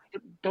airtight.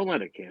 friend, Don't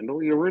light a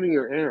candle. You're ruining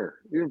your air.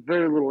 You have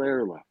very little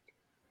air left.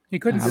 He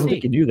couldn't I don't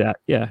think see. he knew that.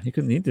 Yeah, he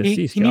couldn't need to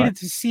see. He needed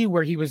to see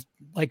where he was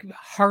like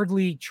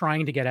hardly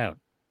trying to get out.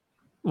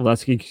 Well,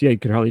 he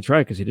could hardly try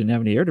because he didn't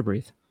have any air to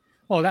breathe.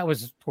 Well, that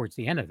was towards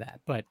the end of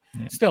that, but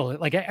still,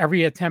 like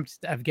every attempt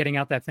of getting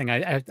out that thing,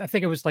 I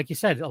think it was like you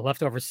said, a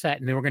leftover set,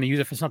 and they were going to use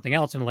it for something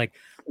else, and like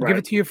we'll give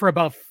it to you for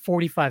about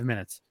 45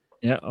 minutes.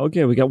 Yeah,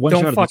 okay, we got one.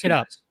 Don't shot fuck it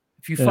up.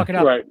 If you fuck it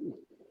up,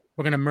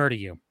 we're going to murder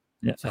you.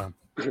 Yeah. So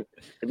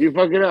if you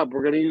fuck it up,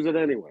 we're going to use it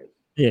anyway.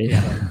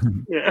 Yeah.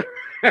 Yeah.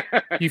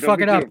 You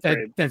fuck it up, that's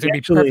going to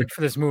be perfect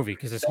for this movie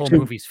because this whole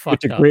movie's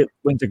fucked up.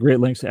 Went to great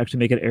lengths to actually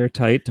make it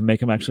airtight to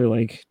make him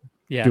actually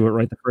do it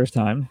right the first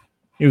time.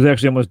 He was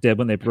actually almost dead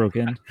when they broke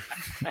in.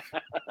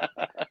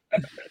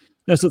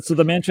 So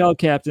the man-child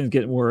captain's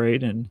getting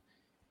worried, and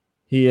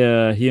he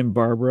and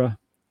Barbara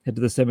head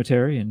to the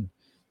cemetery, and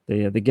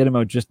they get him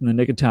out just in the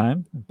nick of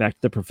time. Back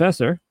to the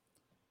professor.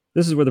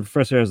 This is where the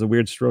professor has the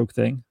weird stroke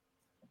thing.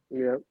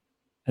 Yeah.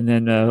 And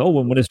then,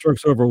 when his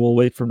stroke's over, we'll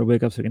wait for him to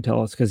wake up so he can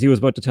tell us, because he was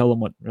about to tell them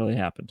what really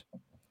happened.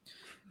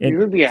 You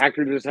think the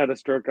actor just had a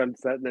stroke on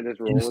set and they just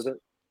roll with it?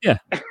 Yeah.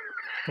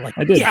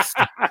 I did. Yes!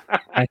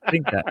 I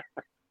think that.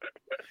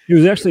 He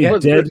was actually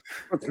dead.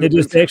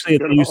 They actually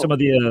used some of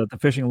the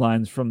fishing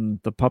lines from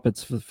the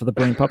puppets for the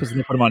brain puppets, and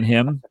they put them on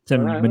him to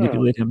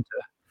manipulate him.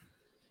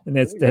 And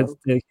that's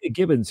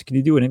Gibbons. Can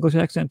you do an English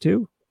accent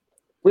too?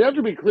 We have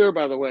to be clear,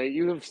 by the way.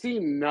 You have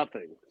seen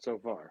nothing so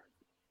far.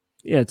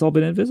 Yeah, it's all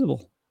been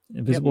invisible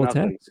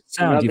attacks.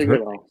 Sound you've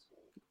heard.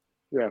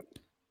 Yeah.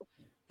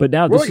 But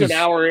now we're this like an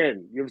hour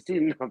in. You've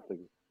seen nothing.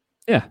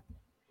 Yeah.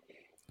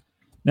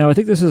 Now I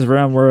think this is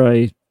around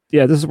where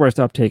this is where I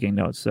stopped taking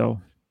notes. So.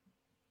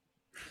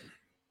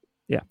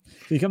 Yeah,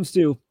 so he comes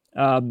to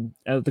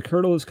the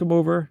colonel has come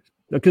over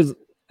because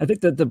I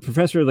think that the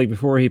professor, like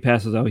before he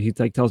passes out, he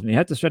tells me you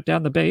have to shut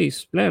down the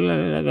base. Blah, blah,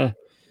 blah, blah.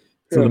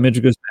 So the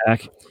Major goes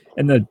back,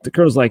 and the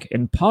colonel's like,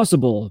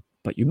 impossible,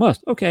 but you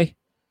must. Okay,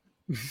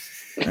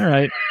 all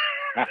right.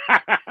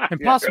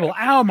 Impossible.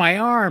 Ow, my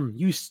arm!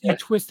 You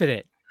twisted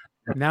it.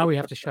 Now we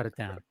have to shut it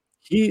down.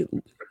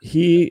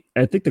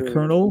 I think the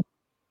colonel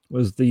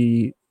was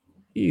the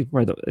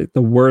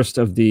worst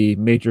of the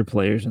major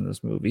players in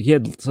this movie. He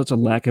had such a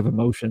lack of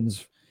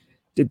emotions.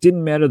 It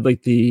didn't matter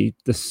the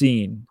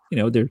scene.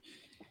 They're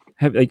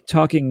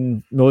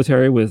talking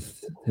military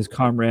with his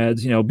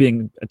comrades.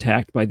 Being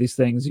attacked by these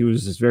things. He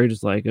was just very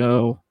like,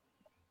 oh,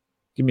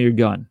 give me your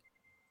gun.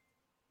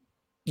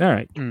 All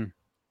right,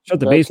 shut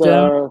the base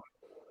down.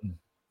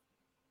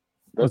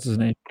 What's his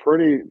name?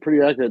 Pretty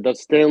accurate.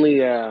 That's Stanley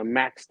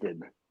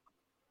Maxted.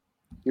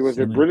 He was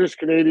a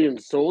British-Canadian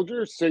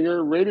soldier,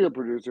 singer, radio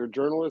producer,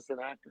 journalist, and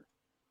actor.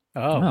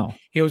 Oh.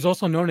 He was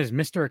also known as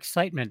Mr.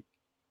 Excitement.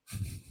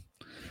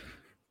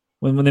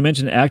 When they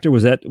mentioned actor,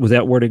 was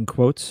that word in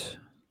quotes?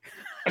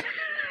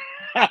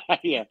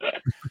 Yeah.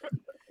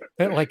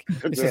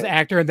 This is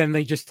actor, and then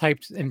they just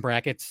typed in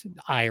brackets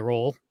eye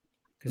roll.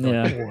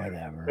 Yeah.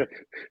 Whatever.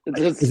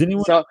 Is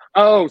anyone?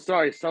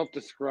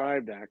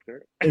 Self-described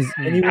actor. Is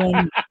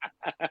anyone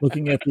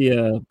looking at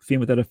the Fiend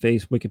Without a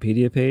Face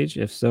Wikipedia page?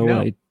 If so,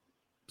 no.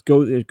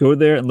 Go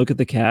there and look at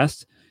the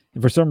cast.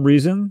 And for some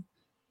reason,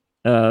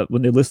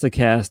 when they list the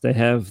cast, they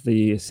have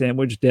the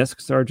sandwich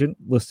desk sergeant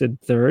listed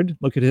third.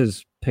 Look at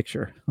his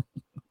picture,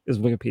 his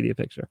Wikipedia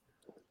picture.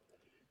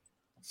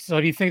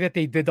 So do you think that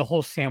they did the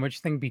whole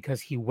sandwich thing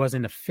because he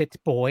wasn't a fit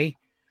boy?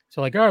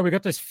 So all right, we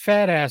got this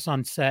fat ass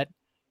on set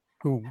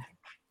who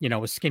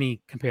was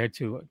skinny compared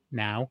to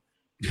now.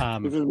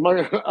 This is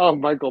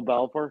Michael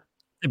Balfour.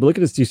 Hey, but look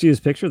at this. Do you see his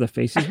picture? The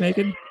face he's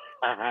making?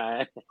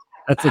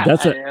 That's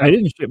a. I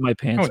didn't shit my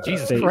pants. Oh,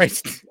 Jesus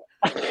Christ.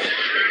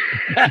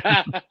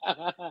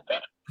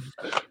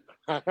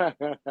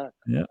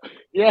 Yeah.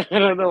 Yeah, I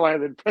don't know why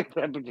they picked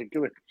that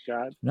particular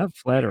shot. Not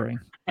flattering.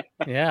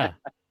 Yeah.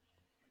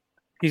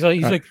 He's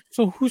like,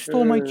 so who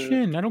stole my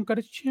chin? I don't got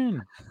a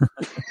chin.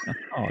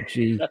 Oh,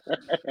 gee.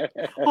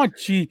 Oh,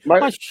 gee.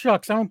 My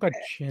shucks, I don't got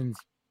chins.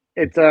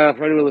 It's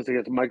for anyone listening,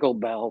 it's Michael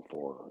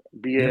Balfour.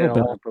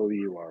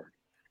 Balfour.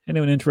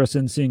 Anyone interested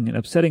in seeing an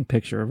upsetting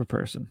picture of a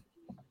person?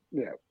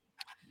 Yeah.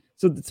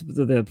 So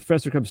the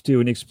professor comes to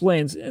and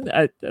explains,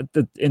 and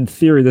in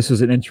theory, this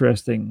is an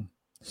interesting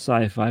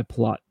sci-fi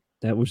plot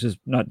that was just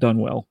not done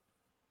well.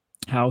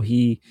 How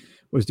he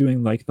was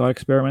doing like thought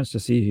experiments to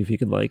see if he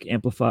could like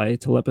amplify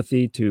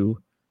telepathy to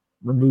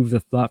remove the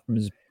thought from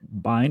his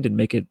mind and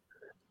make it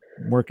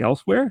work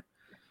elsewhere.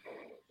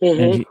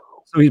 And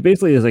so he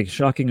basically is like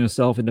shocking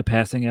himself into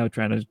passing out,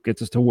 trying to get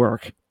this to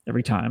work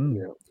every time.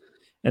 Yeah.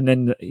 And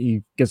then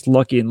he gets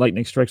lucky and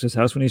lightning strikes his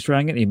house when he's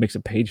trying it. And he makes a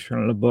page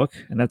turn on a book,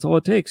 and that's all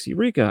it takes.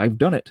 Eureka! I've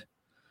done it.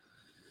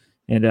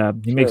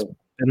 And he makes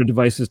better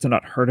devices to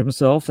not hurt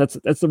himself. That's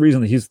the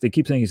reason that they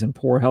keep saying he's in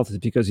poor health, is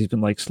because he's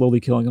been like slowly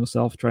killing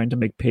himself trying to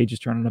make pages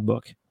turn on a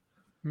book.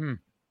 And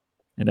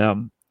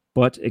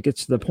but it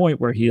gets to the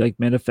point where he like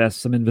manifests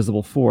some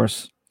invisible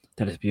force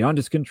that is beyond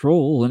his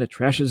control, and it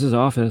trashes his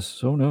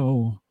office. Oh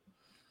no!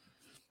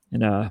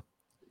 And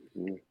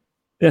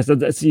yes,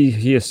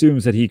 he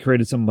assumes that he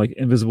created some like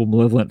invisible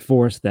malevolent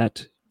force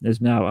that is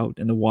now out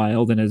in the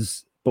wild and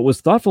but was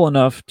thoughtful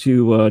enough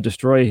to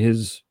destroy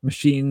his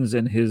machines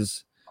and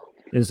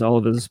all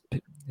of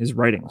his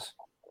writings.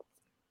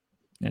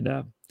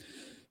 And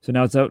so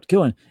now it's out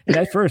killing. And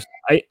at first,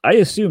 I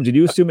assumed. Did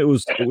you assume it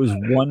was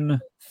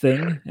one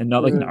thing and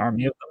not like an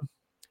army of them?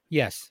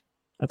 Yes,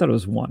 I thought it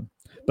was one.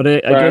 But I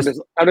guess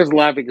I'm just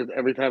laughing because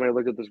every time I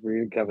look at the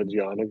screen, Kevin's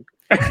yawning.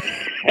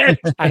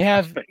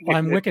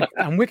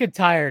 I'm wicked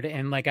tired,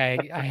 and like I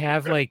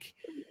have like,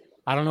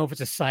 I don't know if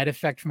it's a side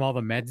effect from all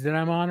the meds that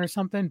I'm on or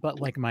something, but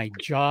like my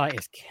jaw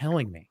is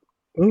killing me.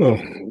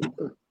 Oh,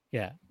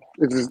 yeah.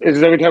 It's just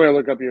every time I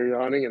look up, you're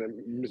yawning,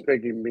 and it's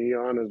making me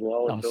yawn as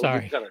well. I'm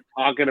sorry. Kind of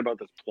talking about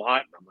this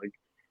plot, and I'm like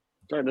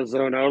starting to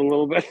zone out a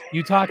little bit.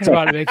 You talking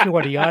about it makes me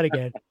want to yawn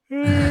again.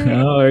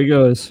 Oh, there he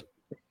goes.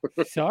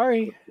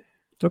 Sorry.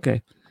 It's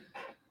okay.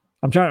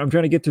 I'm trying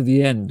to get to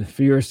the end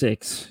for your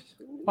sakes.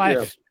 Why?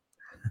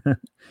 Yeah.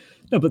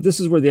 No, but this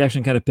is where the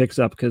action kind of picks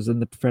up, because then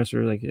the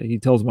professor, like, he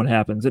tells them what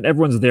happens, and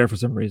everyone's there for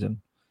some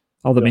reason.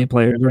 All the main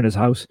players are in his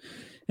house,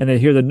 and they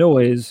hear the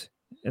noise,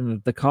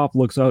 and the cop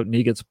looks out, and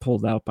he gets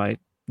pulled out by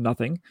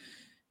nothing.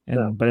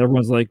 But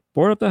everyone's like,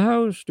 board up the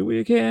house, do what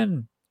you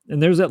can.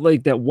 And there's that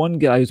one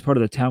guy who's part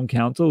of the town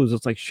council who's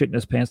just like shitting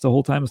his pants the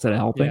whole time instead of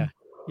helping.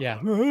 Yeah.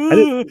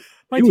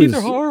 My teeth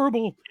are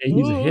horrible. Yeah,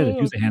 he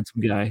was a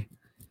handsome guy.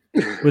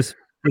 Was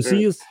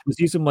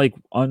he some like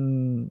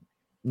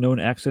unknown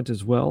accent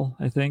as well?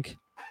 I think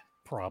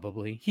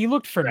probably. He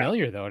looked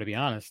familiar though, to be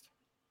honest.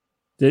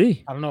 Did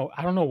he? I don't know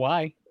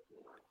why.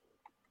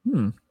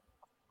 I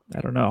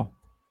don't know.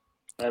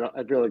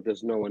 I feel like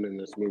there's no one in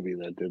this movie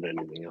that did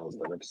anything else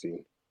that I've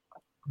seen.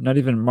 Not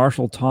even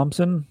Marshall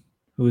Thompson,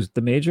 who's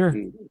the major.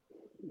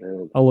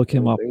 I'll look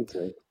him up.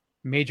 So.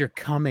 Major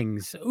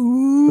Cummings.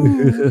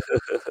 Ooh.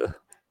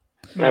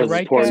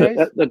 Right,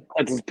 guys?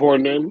 That's his poor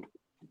name.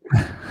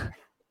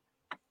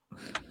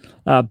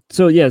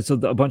 So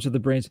a bunch of the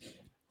brains,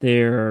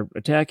 they're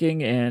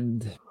attacking,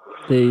 and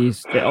they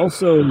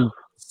also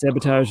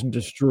sabotage and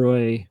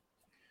destroy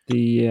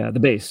the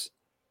base,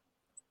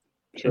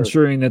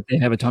 ensuring that they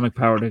have atomic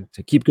power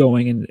to keep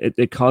going, and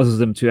it causes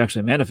them to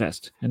actually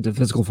manifest into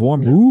physical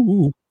form.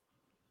 Ooh.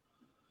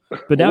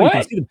 But now you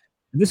can see them.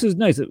 This is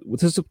nice.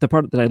 This is the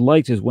part that I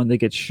liked, is when they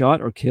get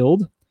shot or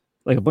killed,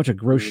 like a bunch of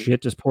gross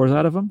shit just pours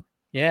out of them.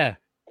 Yeah,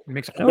 it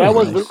makes that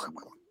was the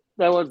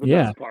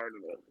best part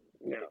of it.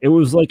 Yeah. It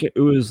was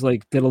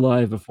like Dead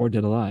Alive before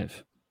Dead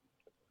Alive.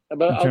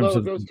 But although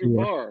it goes too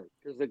far,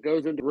 because it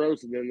goes into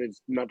roast and then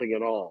it's nothing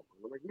at all.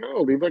 I'm like,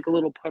 no, leave like a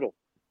little puddle.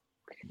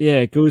 Yeah,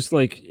 it goes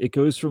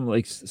from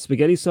like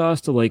spaghetti sauce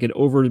to like an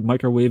over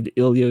microwaved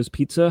Ilio's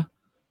pizza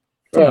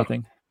to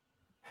nothing.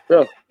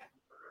 Yeah.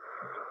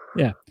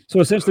 Yeah. So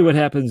essentially, what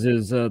happens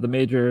is the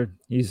major,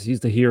 he's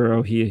the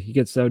hero. He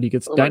gets out. He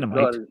gets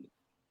dynamite.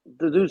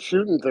 The dude's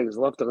shooting things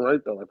left and right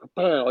though, like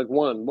bang, like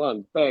one,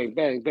 bang,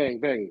 bang, bang,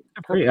 bang.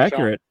 Pretty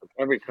accurate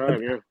every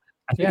time. Yeah.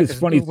 I think it's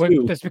funny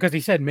too. That's because he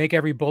said make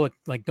every bullet,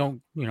 like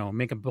don't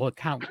make a bullet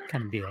count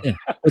kind of deal. Yeah.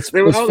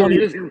 They were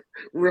using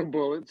real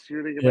bullets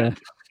shooting him.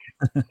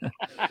 Yeah.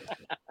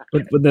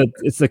 but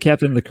it's the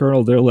captain and the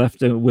colonel. They're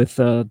left with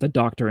the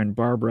doctor and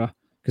Barbara,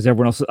 because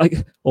everyone else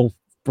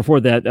before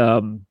that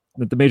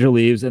the major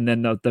leaves, and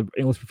then the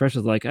English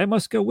professor's like, I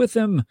must go with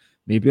him.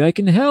 Maybe I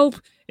can help.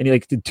 And he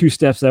like did 2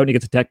 steps out, and he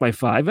gets attacked by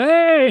 5.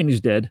 Hey, and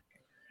he's dead.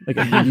 Like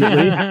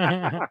immediately.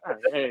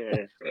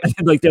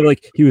 Like they're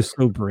like, he was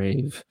so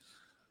brave.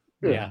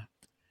 Yeah.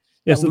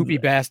 Yeah. That loopy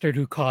bastard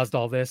who caused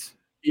all this.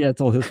 Yeah,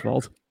 it's all his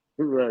fault.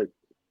 Right.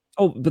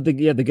 Oh, but the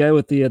guy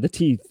with the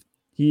teeth,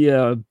 he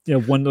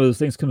one of those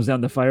things comes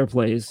down the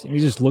fireplace and he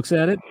just looks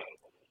at it.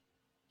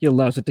 He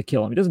allows it to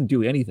kill him. He doesn't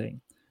do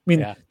anything. I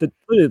mean,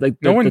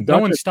 no one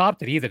doctor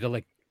stopped it either. They're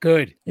like,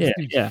 good. Yeah, This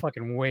dude's yeah.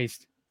 fucking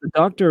waste. The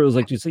doctor was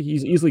like, he's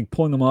easily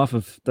pulling them off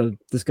of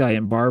this guy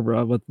and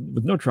Barbara with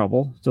no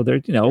trouble. So they're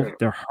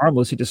they're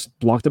harmless. He just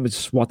blocked them and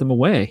swat them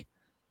away.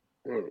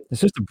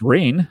 It's just a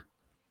brain.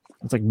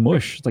 It's like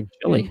mush. It's like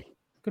jelly.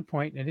 Good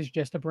point. It is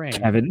just a brain.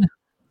 Kevin.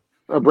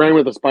 A brain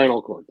with a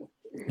spinal cord.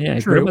 Yeah,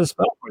 he put him with a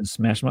spinal cord and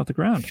smashed him off the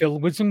ground.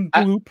 Filled with some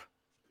gloop.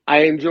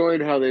 I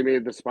enjoyed how they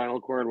made the spinal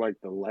cord like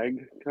the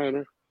leg, kind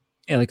of.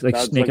 Yeah, like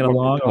snaking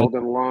along.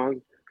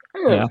 Along.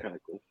 Yeah. Kind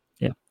of cool.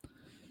 Yeah.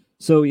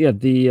 So yeah,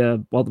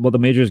 while the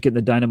major's getting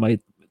the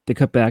dynamite, they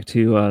cut back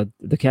to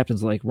the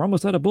captain's like, we're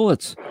almost out of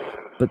bullets,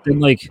 but then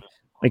like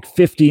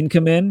 15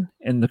 come in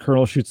and the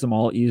colonel shoots them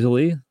all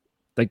easily.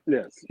 Like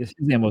his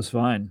ammo's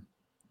fine.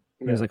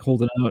 He's like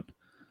holding out.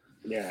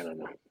 Yeah, I don't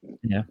know.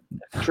 Yeah.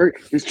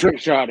 He's trick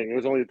shotting. It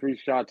was only 3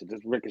 shots. It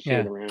just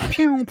ricocheted around.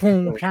 Cartoon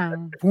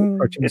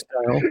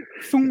style.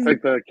 It's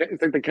like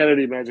the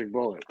Kennedy magic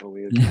bullet.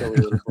 Only it's still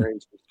in his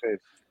brain's face.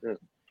 Yeah.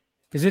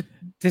 Is it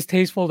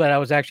distasteful that I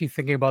was actually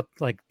thinking about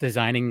like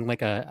designing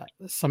like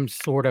some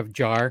sort of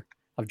jar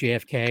of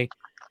JFK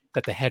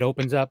that the head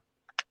opens up?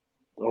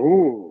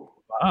 Oh,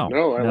 wow!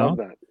 No, I love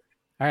that.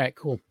 All right,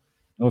 cool.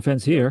 No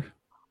offense here.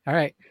 All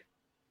right.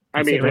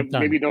 I mean,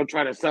 maybe don't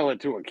try to sell it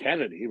to a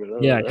Kennedy,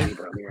 but yeah,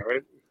 probably all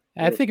right.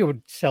 I think it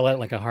would sell at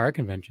like a horror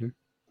convention.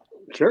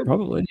 Sure,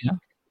 probably. Yeah,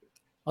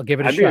 I'll give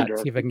it a shot.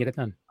 See if I can get it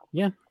done.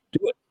 Yeah,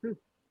 do it.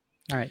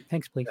 All right,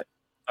 thanks, please.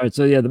 All right,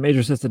 so yeah, the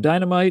major sets the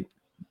dynamite.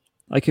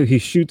 Like he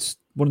shoots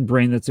one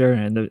brain that's there,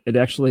 and it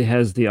actually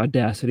has the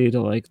audacity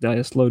to like die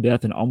a slow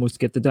death and almost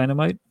get the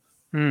dynamite.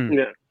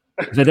 Yeah,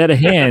 if it had a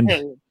hand,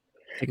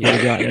 I think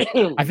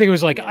I think it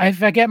was like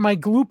if I get my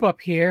gloop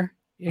up here,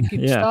 it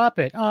could stop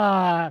it.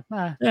 Yeah.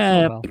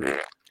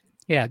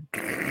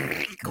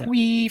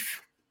 Queef.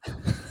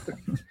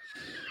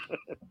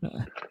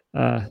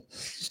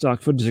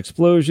 Stock footage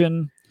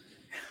explosion.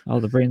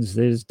 All the brains,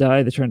 they just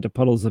die. They turn into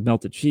puddles of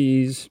melted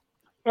cheese.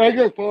 I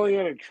go falling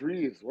out of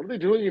trees. What are they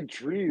doing in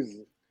trees?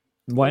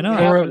 Why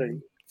not? Or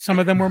some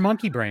of them were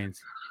monkey brains.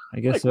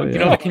 I guess so. You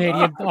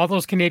know, all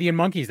those Canadian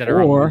monkeys that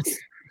are or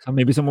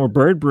maybe some more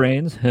bird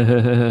brains.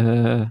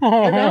 How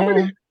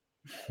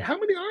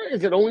many are?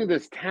 Is it only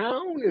this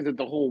town? Is it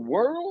the whole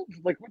world?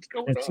 Like, what's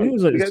going on? It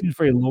seems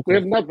very local. We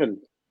have nothing.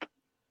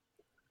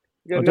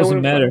 It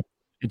doesn't matter.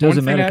 It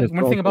doesn't matter.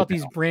 One thing about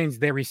these brains,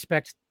 they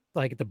respect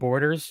like the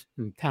borders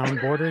and town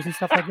borders and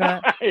stuff like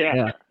that.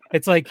 Yeah.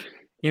 It's like,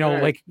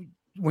 like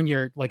when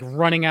you're like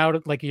running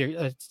out, like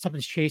you're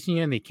something's chasing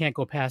you and they can't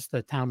go past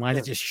the town lines.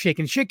 It's just shake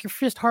your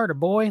fist harder,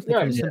 boy.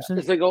 Like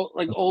It's like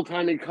old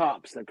timey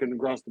cops that couldn't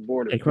cross the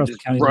border. They cross the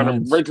county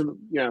lines. Right to the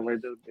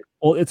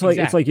Well, it's like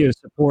it's like you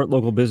support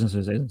local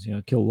businesses and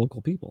kill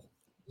local people.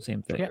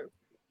 Same thing. Yeah,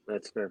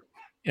 that's fair.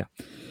 Yeah.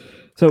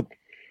 So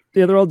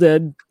they're all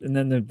dead, and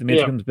then the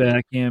major comes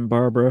back, and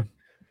Barbara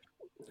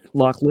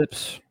lock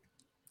lips.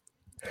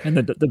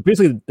 And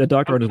basically the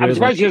doctor on his way. I'm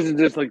surprised he doesn't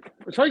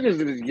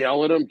just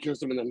yell at him,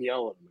 kiss him, and then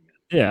yell at him again.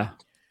 Yeah.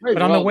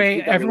 But on the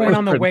way, everyone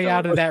on the way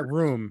out of that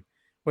room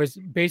was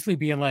basically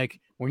being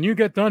like, when you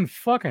get done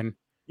fucking,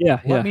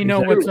 let me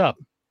know what's up.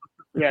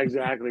 Yeah,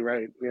 exactly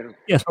right. Yeah.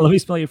 Yes, let me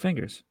smell your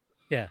fingers.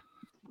 Yeah.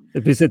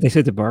 They said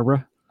to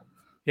Barbara.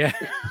 Yeah.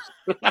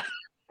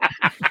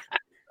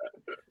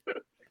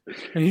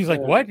 And he's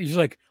like, what? He's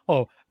like,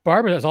 oh,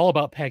 Barbara is all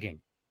about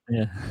pegging.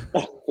 Yeah.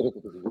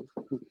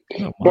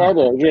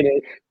 Barbara,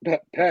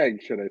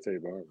 Peg, should I say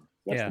Barbara?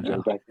 That's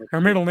the joke.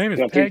 Her middle name is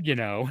Peg,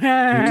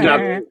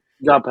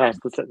 Got past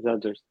the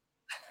censors.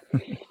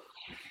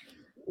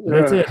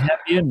 That's it.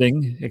 Happy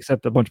ending,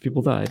 except a bunch of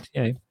people died.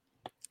 Yay.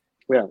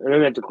 Yeah, and then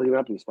they have to clean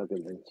up these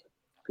fucking things.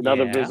 Now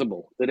they're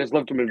visible. They just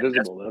left them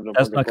invisible.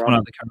 That's not coming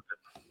on the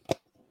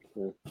carpet.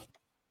 Yeah.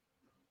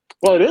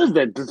 Well, it is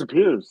that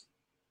disappears,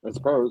 I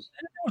suppose.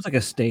 It was like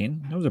a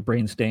stain. It was a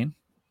brain stain.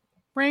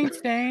 Brain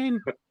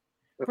stain.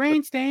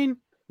 Brain stain.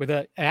 With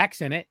an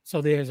axe in it.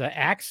 So there's an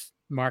axe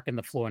mark in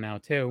the floor now,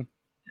 too.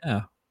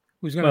 Yeah.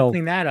 Who's going to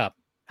clean that up?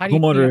 How do you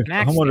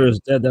homeowner is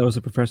dead. That was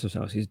the professor's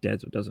house. He's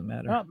dead, so it doesn't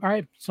matter. Oh, all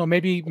right. So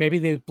maybe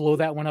they blow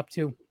that one up,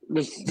 too.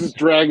 Just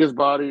drag his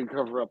body and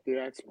cover up the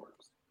axe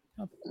marks.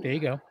 Oh, there you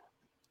go.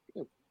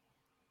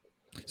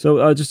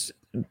 So just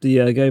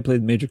the guy who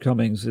played Major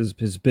Cummings,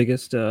 his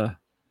biggest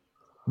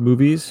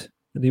movies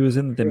that he was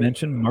in that they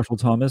mentioned, Marshall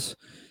Thomas.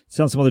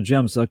 Sounds some other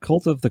gems.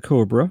 Cult of the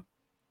Cobra.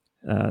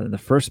 The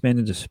First Man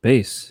into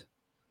Space,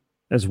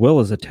 as well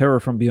as A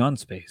Terror from Beyond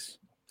Space.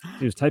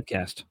 He was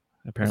typecast,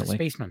 apparently.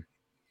 Spaceman.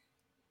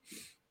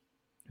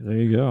 There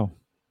you go.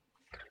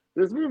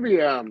 This movie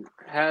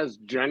has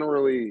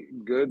generally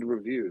good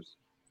reviews.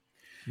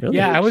 Really?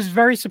 Yeah, I was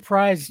very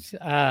surprised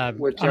on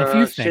a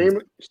few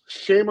things.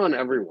 Shame on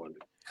everyone.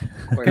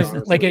 Because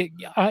like in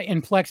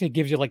Plex, it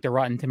gives you like the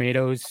Rotten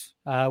Tomatoes,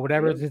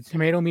 whatever. The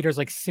tomato meter is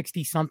like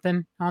 60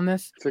 something on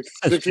this.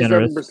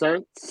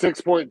 67%,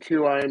 6.2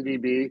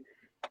 IMDb.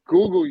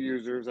 Google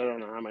users, I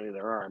don't know how many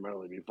there are. It might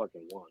only be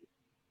fucking one,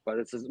 but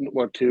it's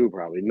two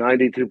probably.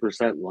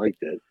 92%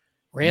 liked it.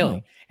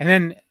 Really? Oh. And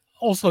then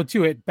also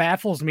too, it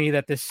baffles me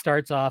that this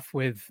starts off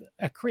with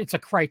it's a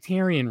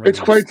Criterion It's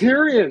release.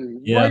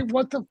 Criterion, Yeah. right?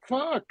 What the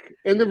fuck?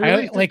 And the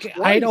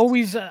I'd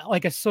always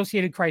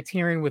associated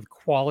Criterion with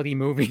quality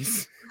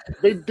movies.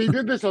 They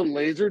did this on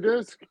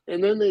Laserdisc,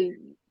 and then they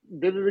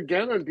did it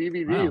again on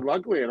DVD. Wow.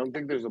 Luckily, I don't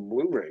think there's a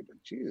Blu-ray,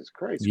 but Jesus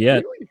Christ,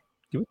 Yeah. really?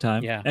 Give it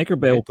time. Yeah. Anchor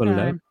Bay will put it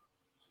out.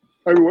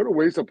 I mean, what a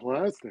waste of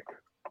plastic.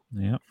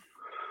 Yeah.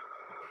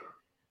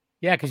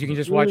 Yeah, because you can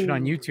just watch it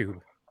on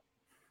YouTube.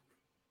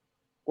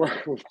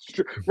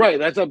 Right,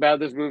 that's how bad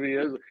this movie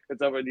is.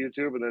 It's up on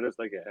YouTube, and then it's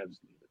like it has.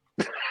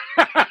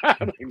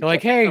 They're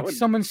like, hey,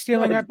 someone's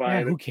stealing our.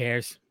 Yeah, who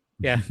cares?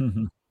 Yeah.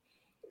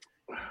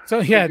 So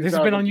yeah, this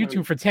has been on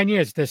YouTube for 10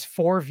 years. There's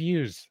 4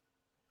 views.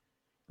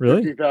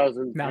 Really?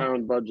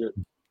 £50,000 budget.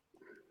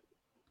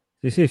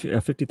 Did you say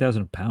a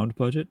 £50,000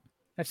 budget?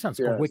 That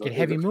sounds like a wicked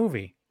heavy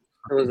movie.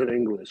 It was an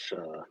English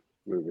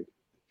movie.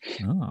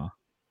 Oh.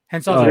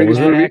 Hence all the English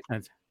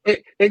accents.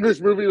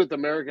 English movie with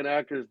American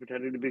actors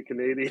pretending to be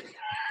Canadian.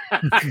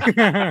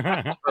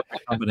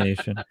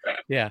 Combination.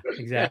 Yeah,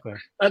 exactly.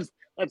 That's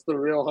the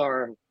real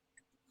horror.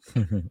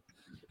 Do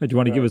you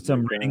want to give it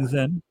some ratings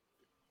then?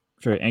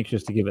 I'm very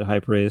anxious to give it high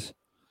praise.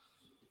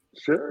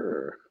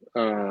 Sure.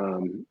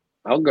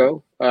 I'll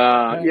go.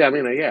 Yeah, I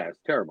mean, it's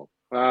terrible.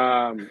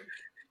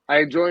 I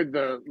enjoyed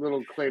the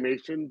little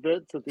claymation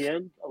bits at the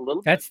end a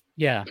little. That's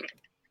it.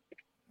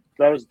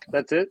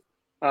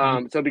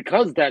 So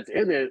because that's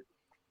in it,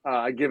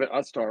 I give it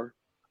a star.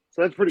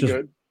 So that's pretty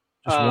good.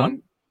 Just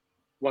one?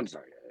 1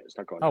 star. Yeah, it's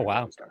not going. Oh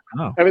wow. 1 star.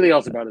 Oh. Everything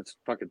else about it's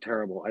fucking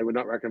terrible. I would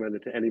not recommend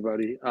it to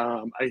anybody.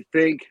 I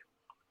think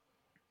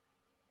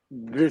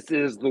this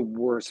is the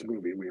worst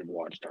movie we have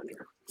watched on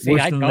here. See,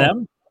 Worse than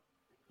them?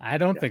 I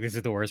don't think this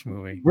is the worst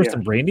movie. Worse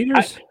than Brain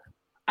Eaters?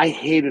 I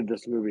hated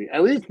this movie.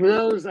 At least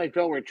those I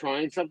felt were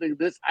trying something.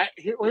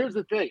 Here's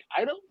the thing.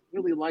 I don't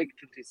really like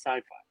to do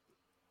sci-fi.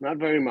 Not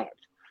very much.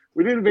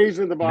 We did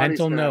Invasion of the Body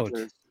Mental Snatchers.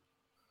 note.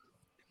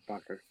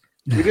 Fucker.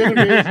 We did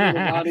Invasion of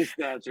the Body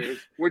Snatchers,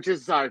 which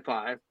is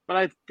sci-fi, but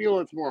I feel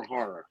it's more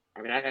horror.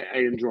 I mean, I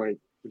enjoy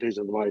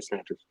Invasion of the Body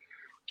Snatchers.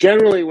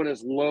 Generally, when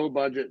it's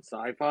low-budget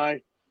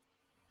sci-fi,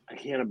 I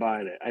can't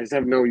abide it. I just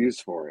have no use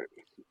for it.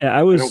 Yeah, I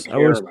don't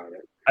care about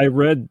it. I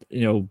read,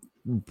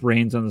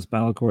 Brains on the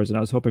Spinal Cords, and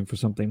I was hoping for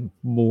something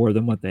more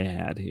than what they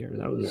had here.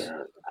 That was.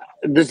 Yeah.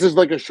 This is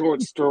like a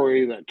short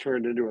story that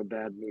turned into a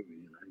bad movie.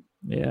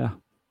 Yeah.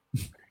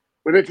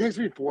 But it takes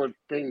me 4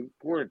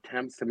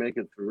 attempts to make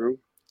it through.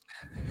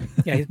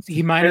 Yeah,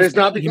 he minus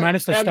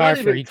the star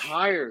for each.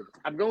 Tired.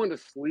 I'm going to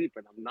sleep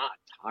and I'm not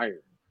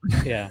tired.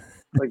 Yeah,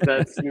 like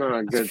that's not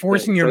a good. It's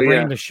forcing your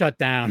brain to shut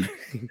down.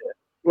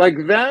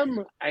 Like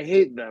them, I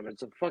hate them.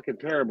 It's a fucking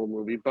terrible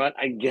movie, but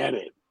I get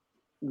it.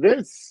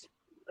 This,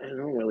 I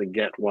don't really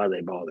get why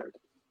they bothered.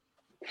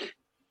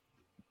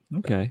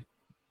 Okay,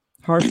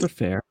 harsh but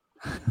fair.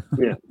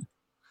 Yeah.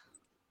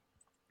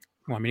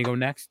 Want me to go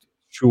next?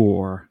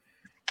 Sure.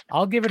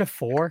 I'll give it a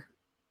 4.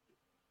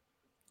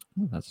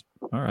 Oh, that's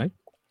all right.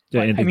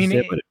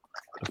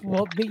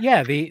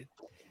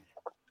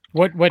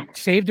 What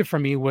saved it for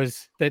me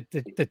was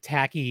the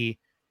tacky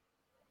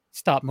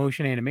stop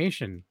motion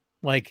animation,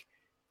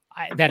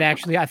 that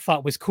actually I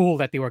thought was cool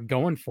that they were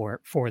going for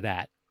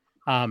that.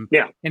 And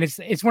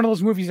it's one of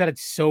those movies that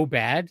it's so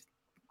bad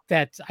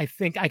that I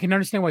think I can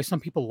understand why some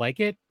people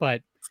like it,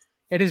 but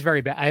it is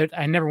very bad.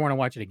 I never want to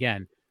watch it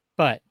again.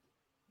 But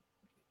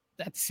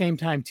at the same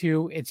time,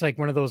 too, it's like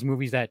one of those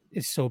movies that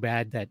is so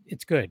bad that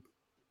it's good,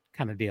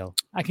 kind of deal.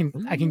 I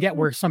can get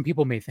where some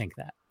people may think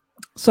that.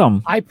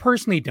 Some. I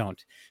personally don't.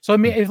 So I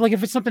mean,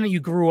 if it's something that you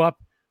grew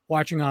up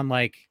watching on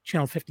like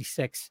Channel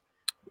 56.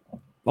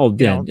 Oh,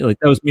 yeah, that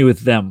was me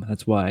with them.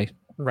 That's why.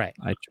 Right.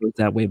 I chose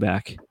that way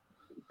back.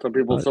 Some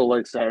people still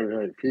like Saturday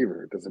Night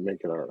Fever. It doesn't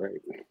make it all right.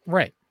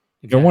 Right.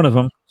 Exactly. You're one of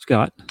them,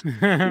 Scott.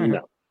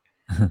 No.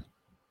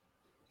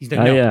 He's like,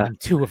 no, I'm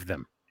 2 of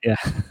them. Yeah.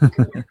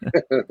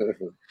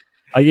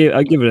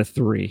 I give it a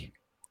 3,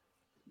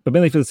 but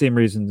mainly for the same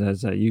reasons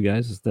as you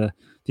guys, is the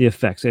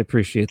effects. I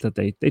appreciate that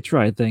they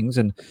tried things,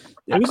 and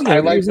I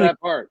like that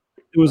part.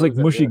 It was like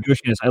mushy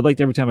gushiness. I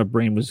liked every time a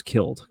brain was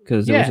killed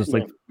because it was just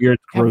like weird,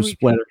 gross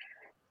splatter.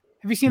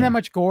 Have you seen that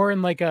much gore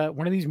in like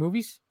one of these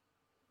movies?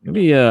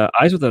 Maybe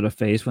Eyes Without a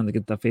Face when they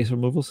get the face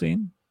removal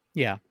scene.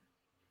 Yeah,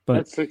 but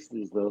that's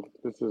 60s though.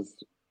 This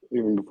is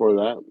even before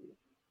that.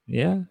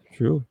 Yeah,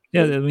 true.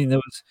 Yeah, I mean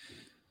that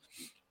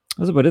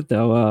was about it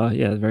though.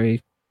 Yeah,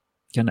 very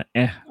kind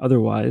of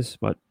otherwise,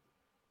 but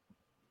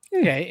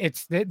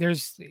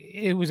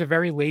it was a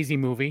very lazy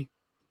movie.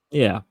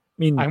 Yeah, I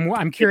mean,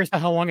 I'm curious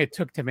how long it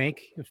took to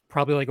make. It was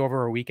probably like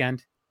over a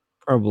weekend.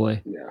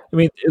 Probably. Yeah. I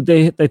mean,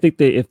 I think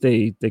if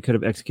they could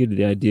have executed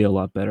the idea a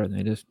lot better, and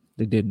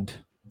they didn't.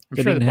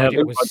 I'm sure the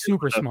budget was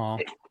super small.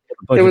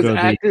 It was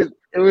acted.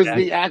 It was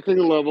the acting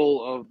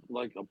level of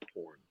like a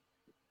porn.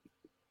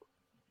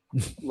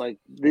 like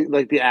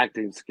the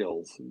acting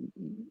skills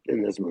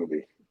in this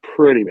movie,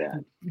 pretty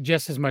bad.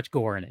 Just as much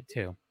gore in it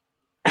too.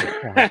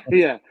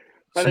 Yeah,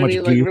 but So I much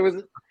mean, like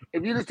goo.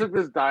 if you just took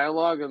this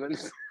dialogue and then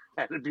just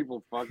added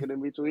people fucking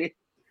in between,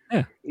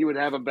 Yeah. you would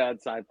have a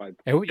bad sci-fi.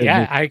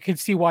 Yeah, I could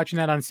see watching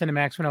that on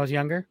Cinemax when I was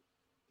younger.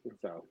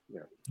 So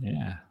yeah.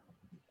 Yeah.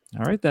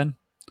 All right then.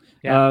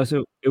 Yeah.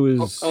 So it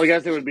was. I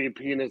guess it would be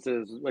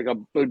penises, it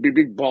would be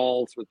big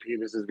balls with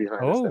penises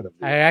behind. Oh,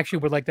 I actually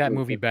would like that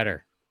movie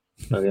better.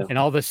 Oh, yeah. And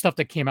all the stuff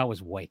that came out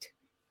was white.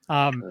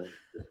 But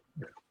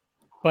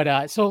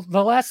so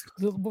the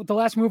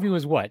last movie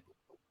was what?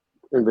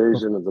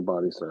 Invasion of the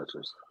Body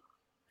Snatchers.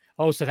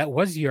 Oh, so that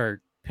was your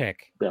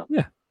pick. Yeah.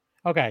 Yeah.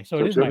 Okay, so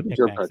it is my pick.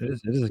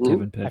 It is a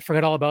Kevin pick. I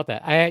forgot all about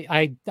that.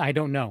 I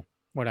don't know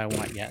what I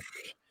want yet.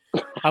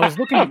 I was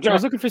looking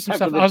for some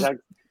stuff.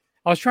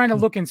 I was trying to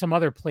look in some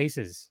other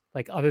places,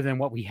 like other than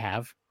what we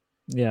have.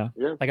 Yeah.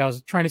 Yeah. Like I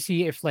was trying to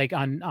see if like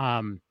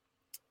on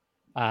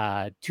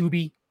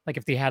Tubi, like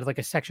if they had like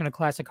a section of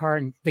classic horror,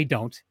 and they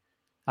don't.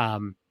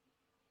 Rumpf.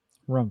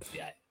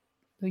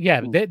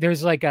 Yeah,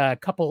 there's like a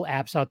couple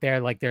apps out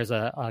there. Like there's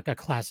a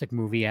classic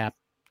movie app.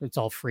 It's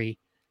all free.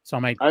 So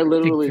I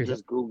literally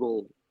just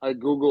Google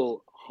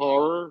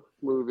horror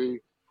movie, and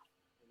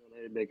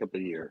then I make up a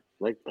year,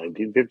 like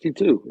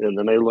 1952, and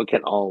then I look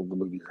at all the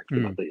movies that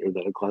came out that year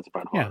that are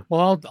classified horror. Yeah,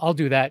 well, I'll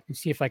do that and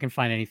see if I can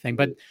find anything.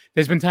 But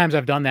there's been times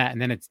I've done that, and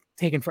then it's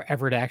taken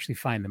forever to actually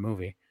find the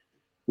movie.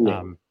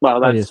 Yeah. Well,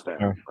 that's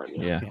fair.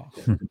 Yeah.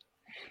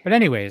 But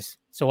anyways,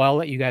 so I'll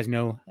let you guys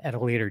know at a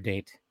later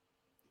date.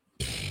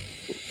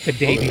 The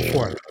day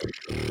before.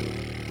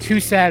 2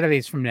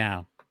 Saturdays from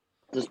now.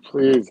 Just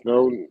please,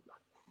 no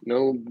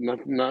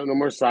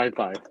more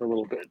sci-fi for a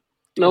little bit.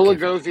 No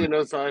Lugosi and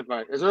no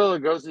sci-fi. Is there a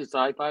Lugosi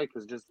sci-fi?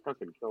 Because just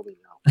fucking kill me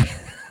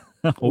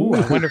now. Oh,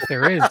 I wonder if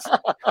there is.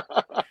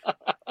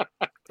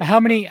 How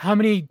many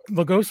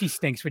Lugosi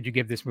stinks would you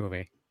give this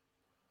movie?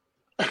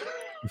 How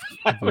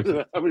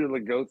many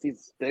Lugosi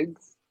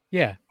stinks?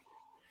 Yeah.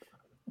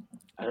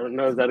 I don't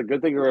know. Is that a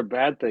good thing or a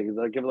bad thing? Is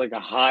that give like a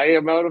high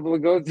amount of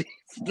Lugosi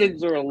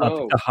stinks or a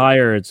low? The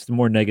higher, it's the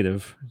more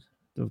negative.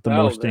 The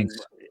more stinks.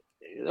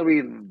 I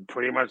mean,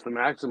 pretty much the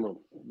maximum.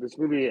 This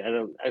movie,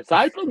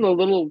 aside from the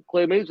little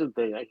claymation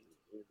thing,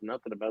 there's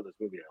nothing about this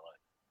movie I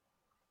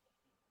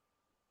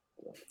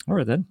like. All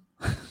right, then.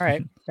 All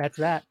right, that's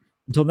that.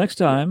 Until next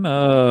time,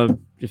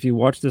 if you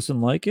watch this and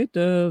like it,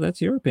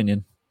 that's your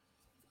opinion.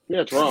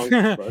 Yeah, it's wrong.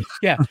 But...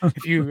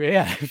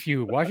 if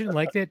you watch it and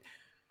liked it,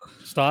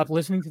 stop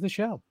listening to the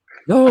show.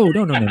 No.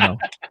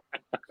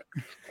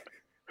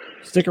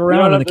 Stick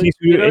around in the case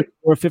we do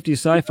 450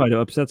 sci-fi to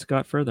upset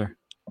Scott further.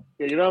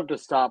 Yeah, you don't have to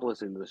stop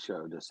listening to the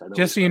show.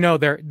 Just so you know,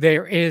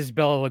 there is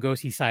Bela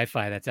Lugosi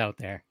sci-fi that's out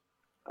there.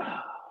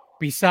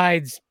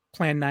 Besides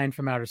Plan 9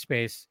 from Outer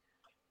Space,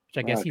 which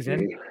I guess he's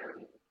in.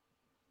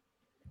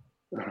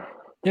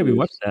 Yeah, we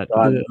watched that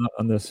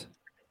on this.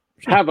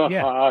 Have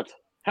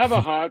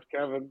a heart,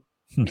 Kevin.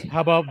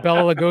 How about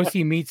Bela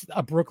Lugosi meets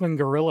a Brooklyn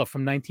gorilla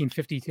from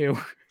 1952?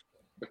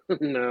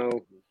 No.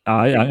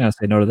 I'm gonna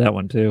say no to that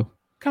one too.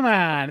 Come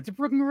on, it's a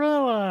Brooklyn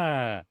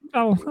gorilla.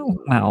 Oh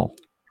wow.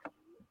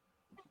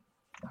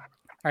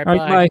 All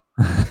right,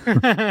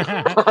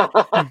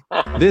 bye.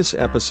 This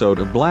episode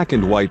of Black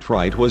and White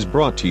Fright was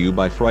brought to you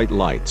by Fright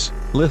Lights,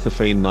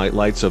 lithophane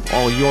nightlights of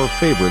all your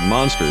favorite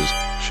monsters.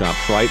 Shop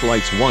Fright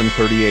Lights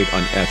 138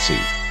 on Etsy,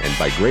 and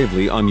by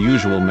Gravely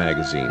Unusual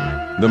Magazine,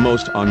 the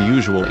most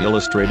unusual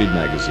illustrated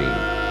magazine.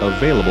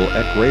 Available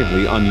at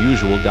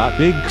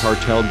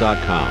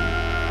gravelyunusual.bigcartel.com.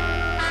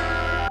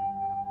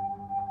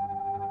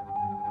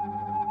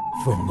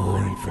 For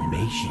more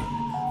information,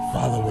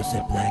 follow us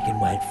at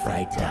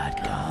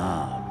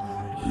blackandwhitefright.com.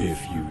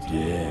 If you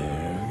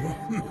dare.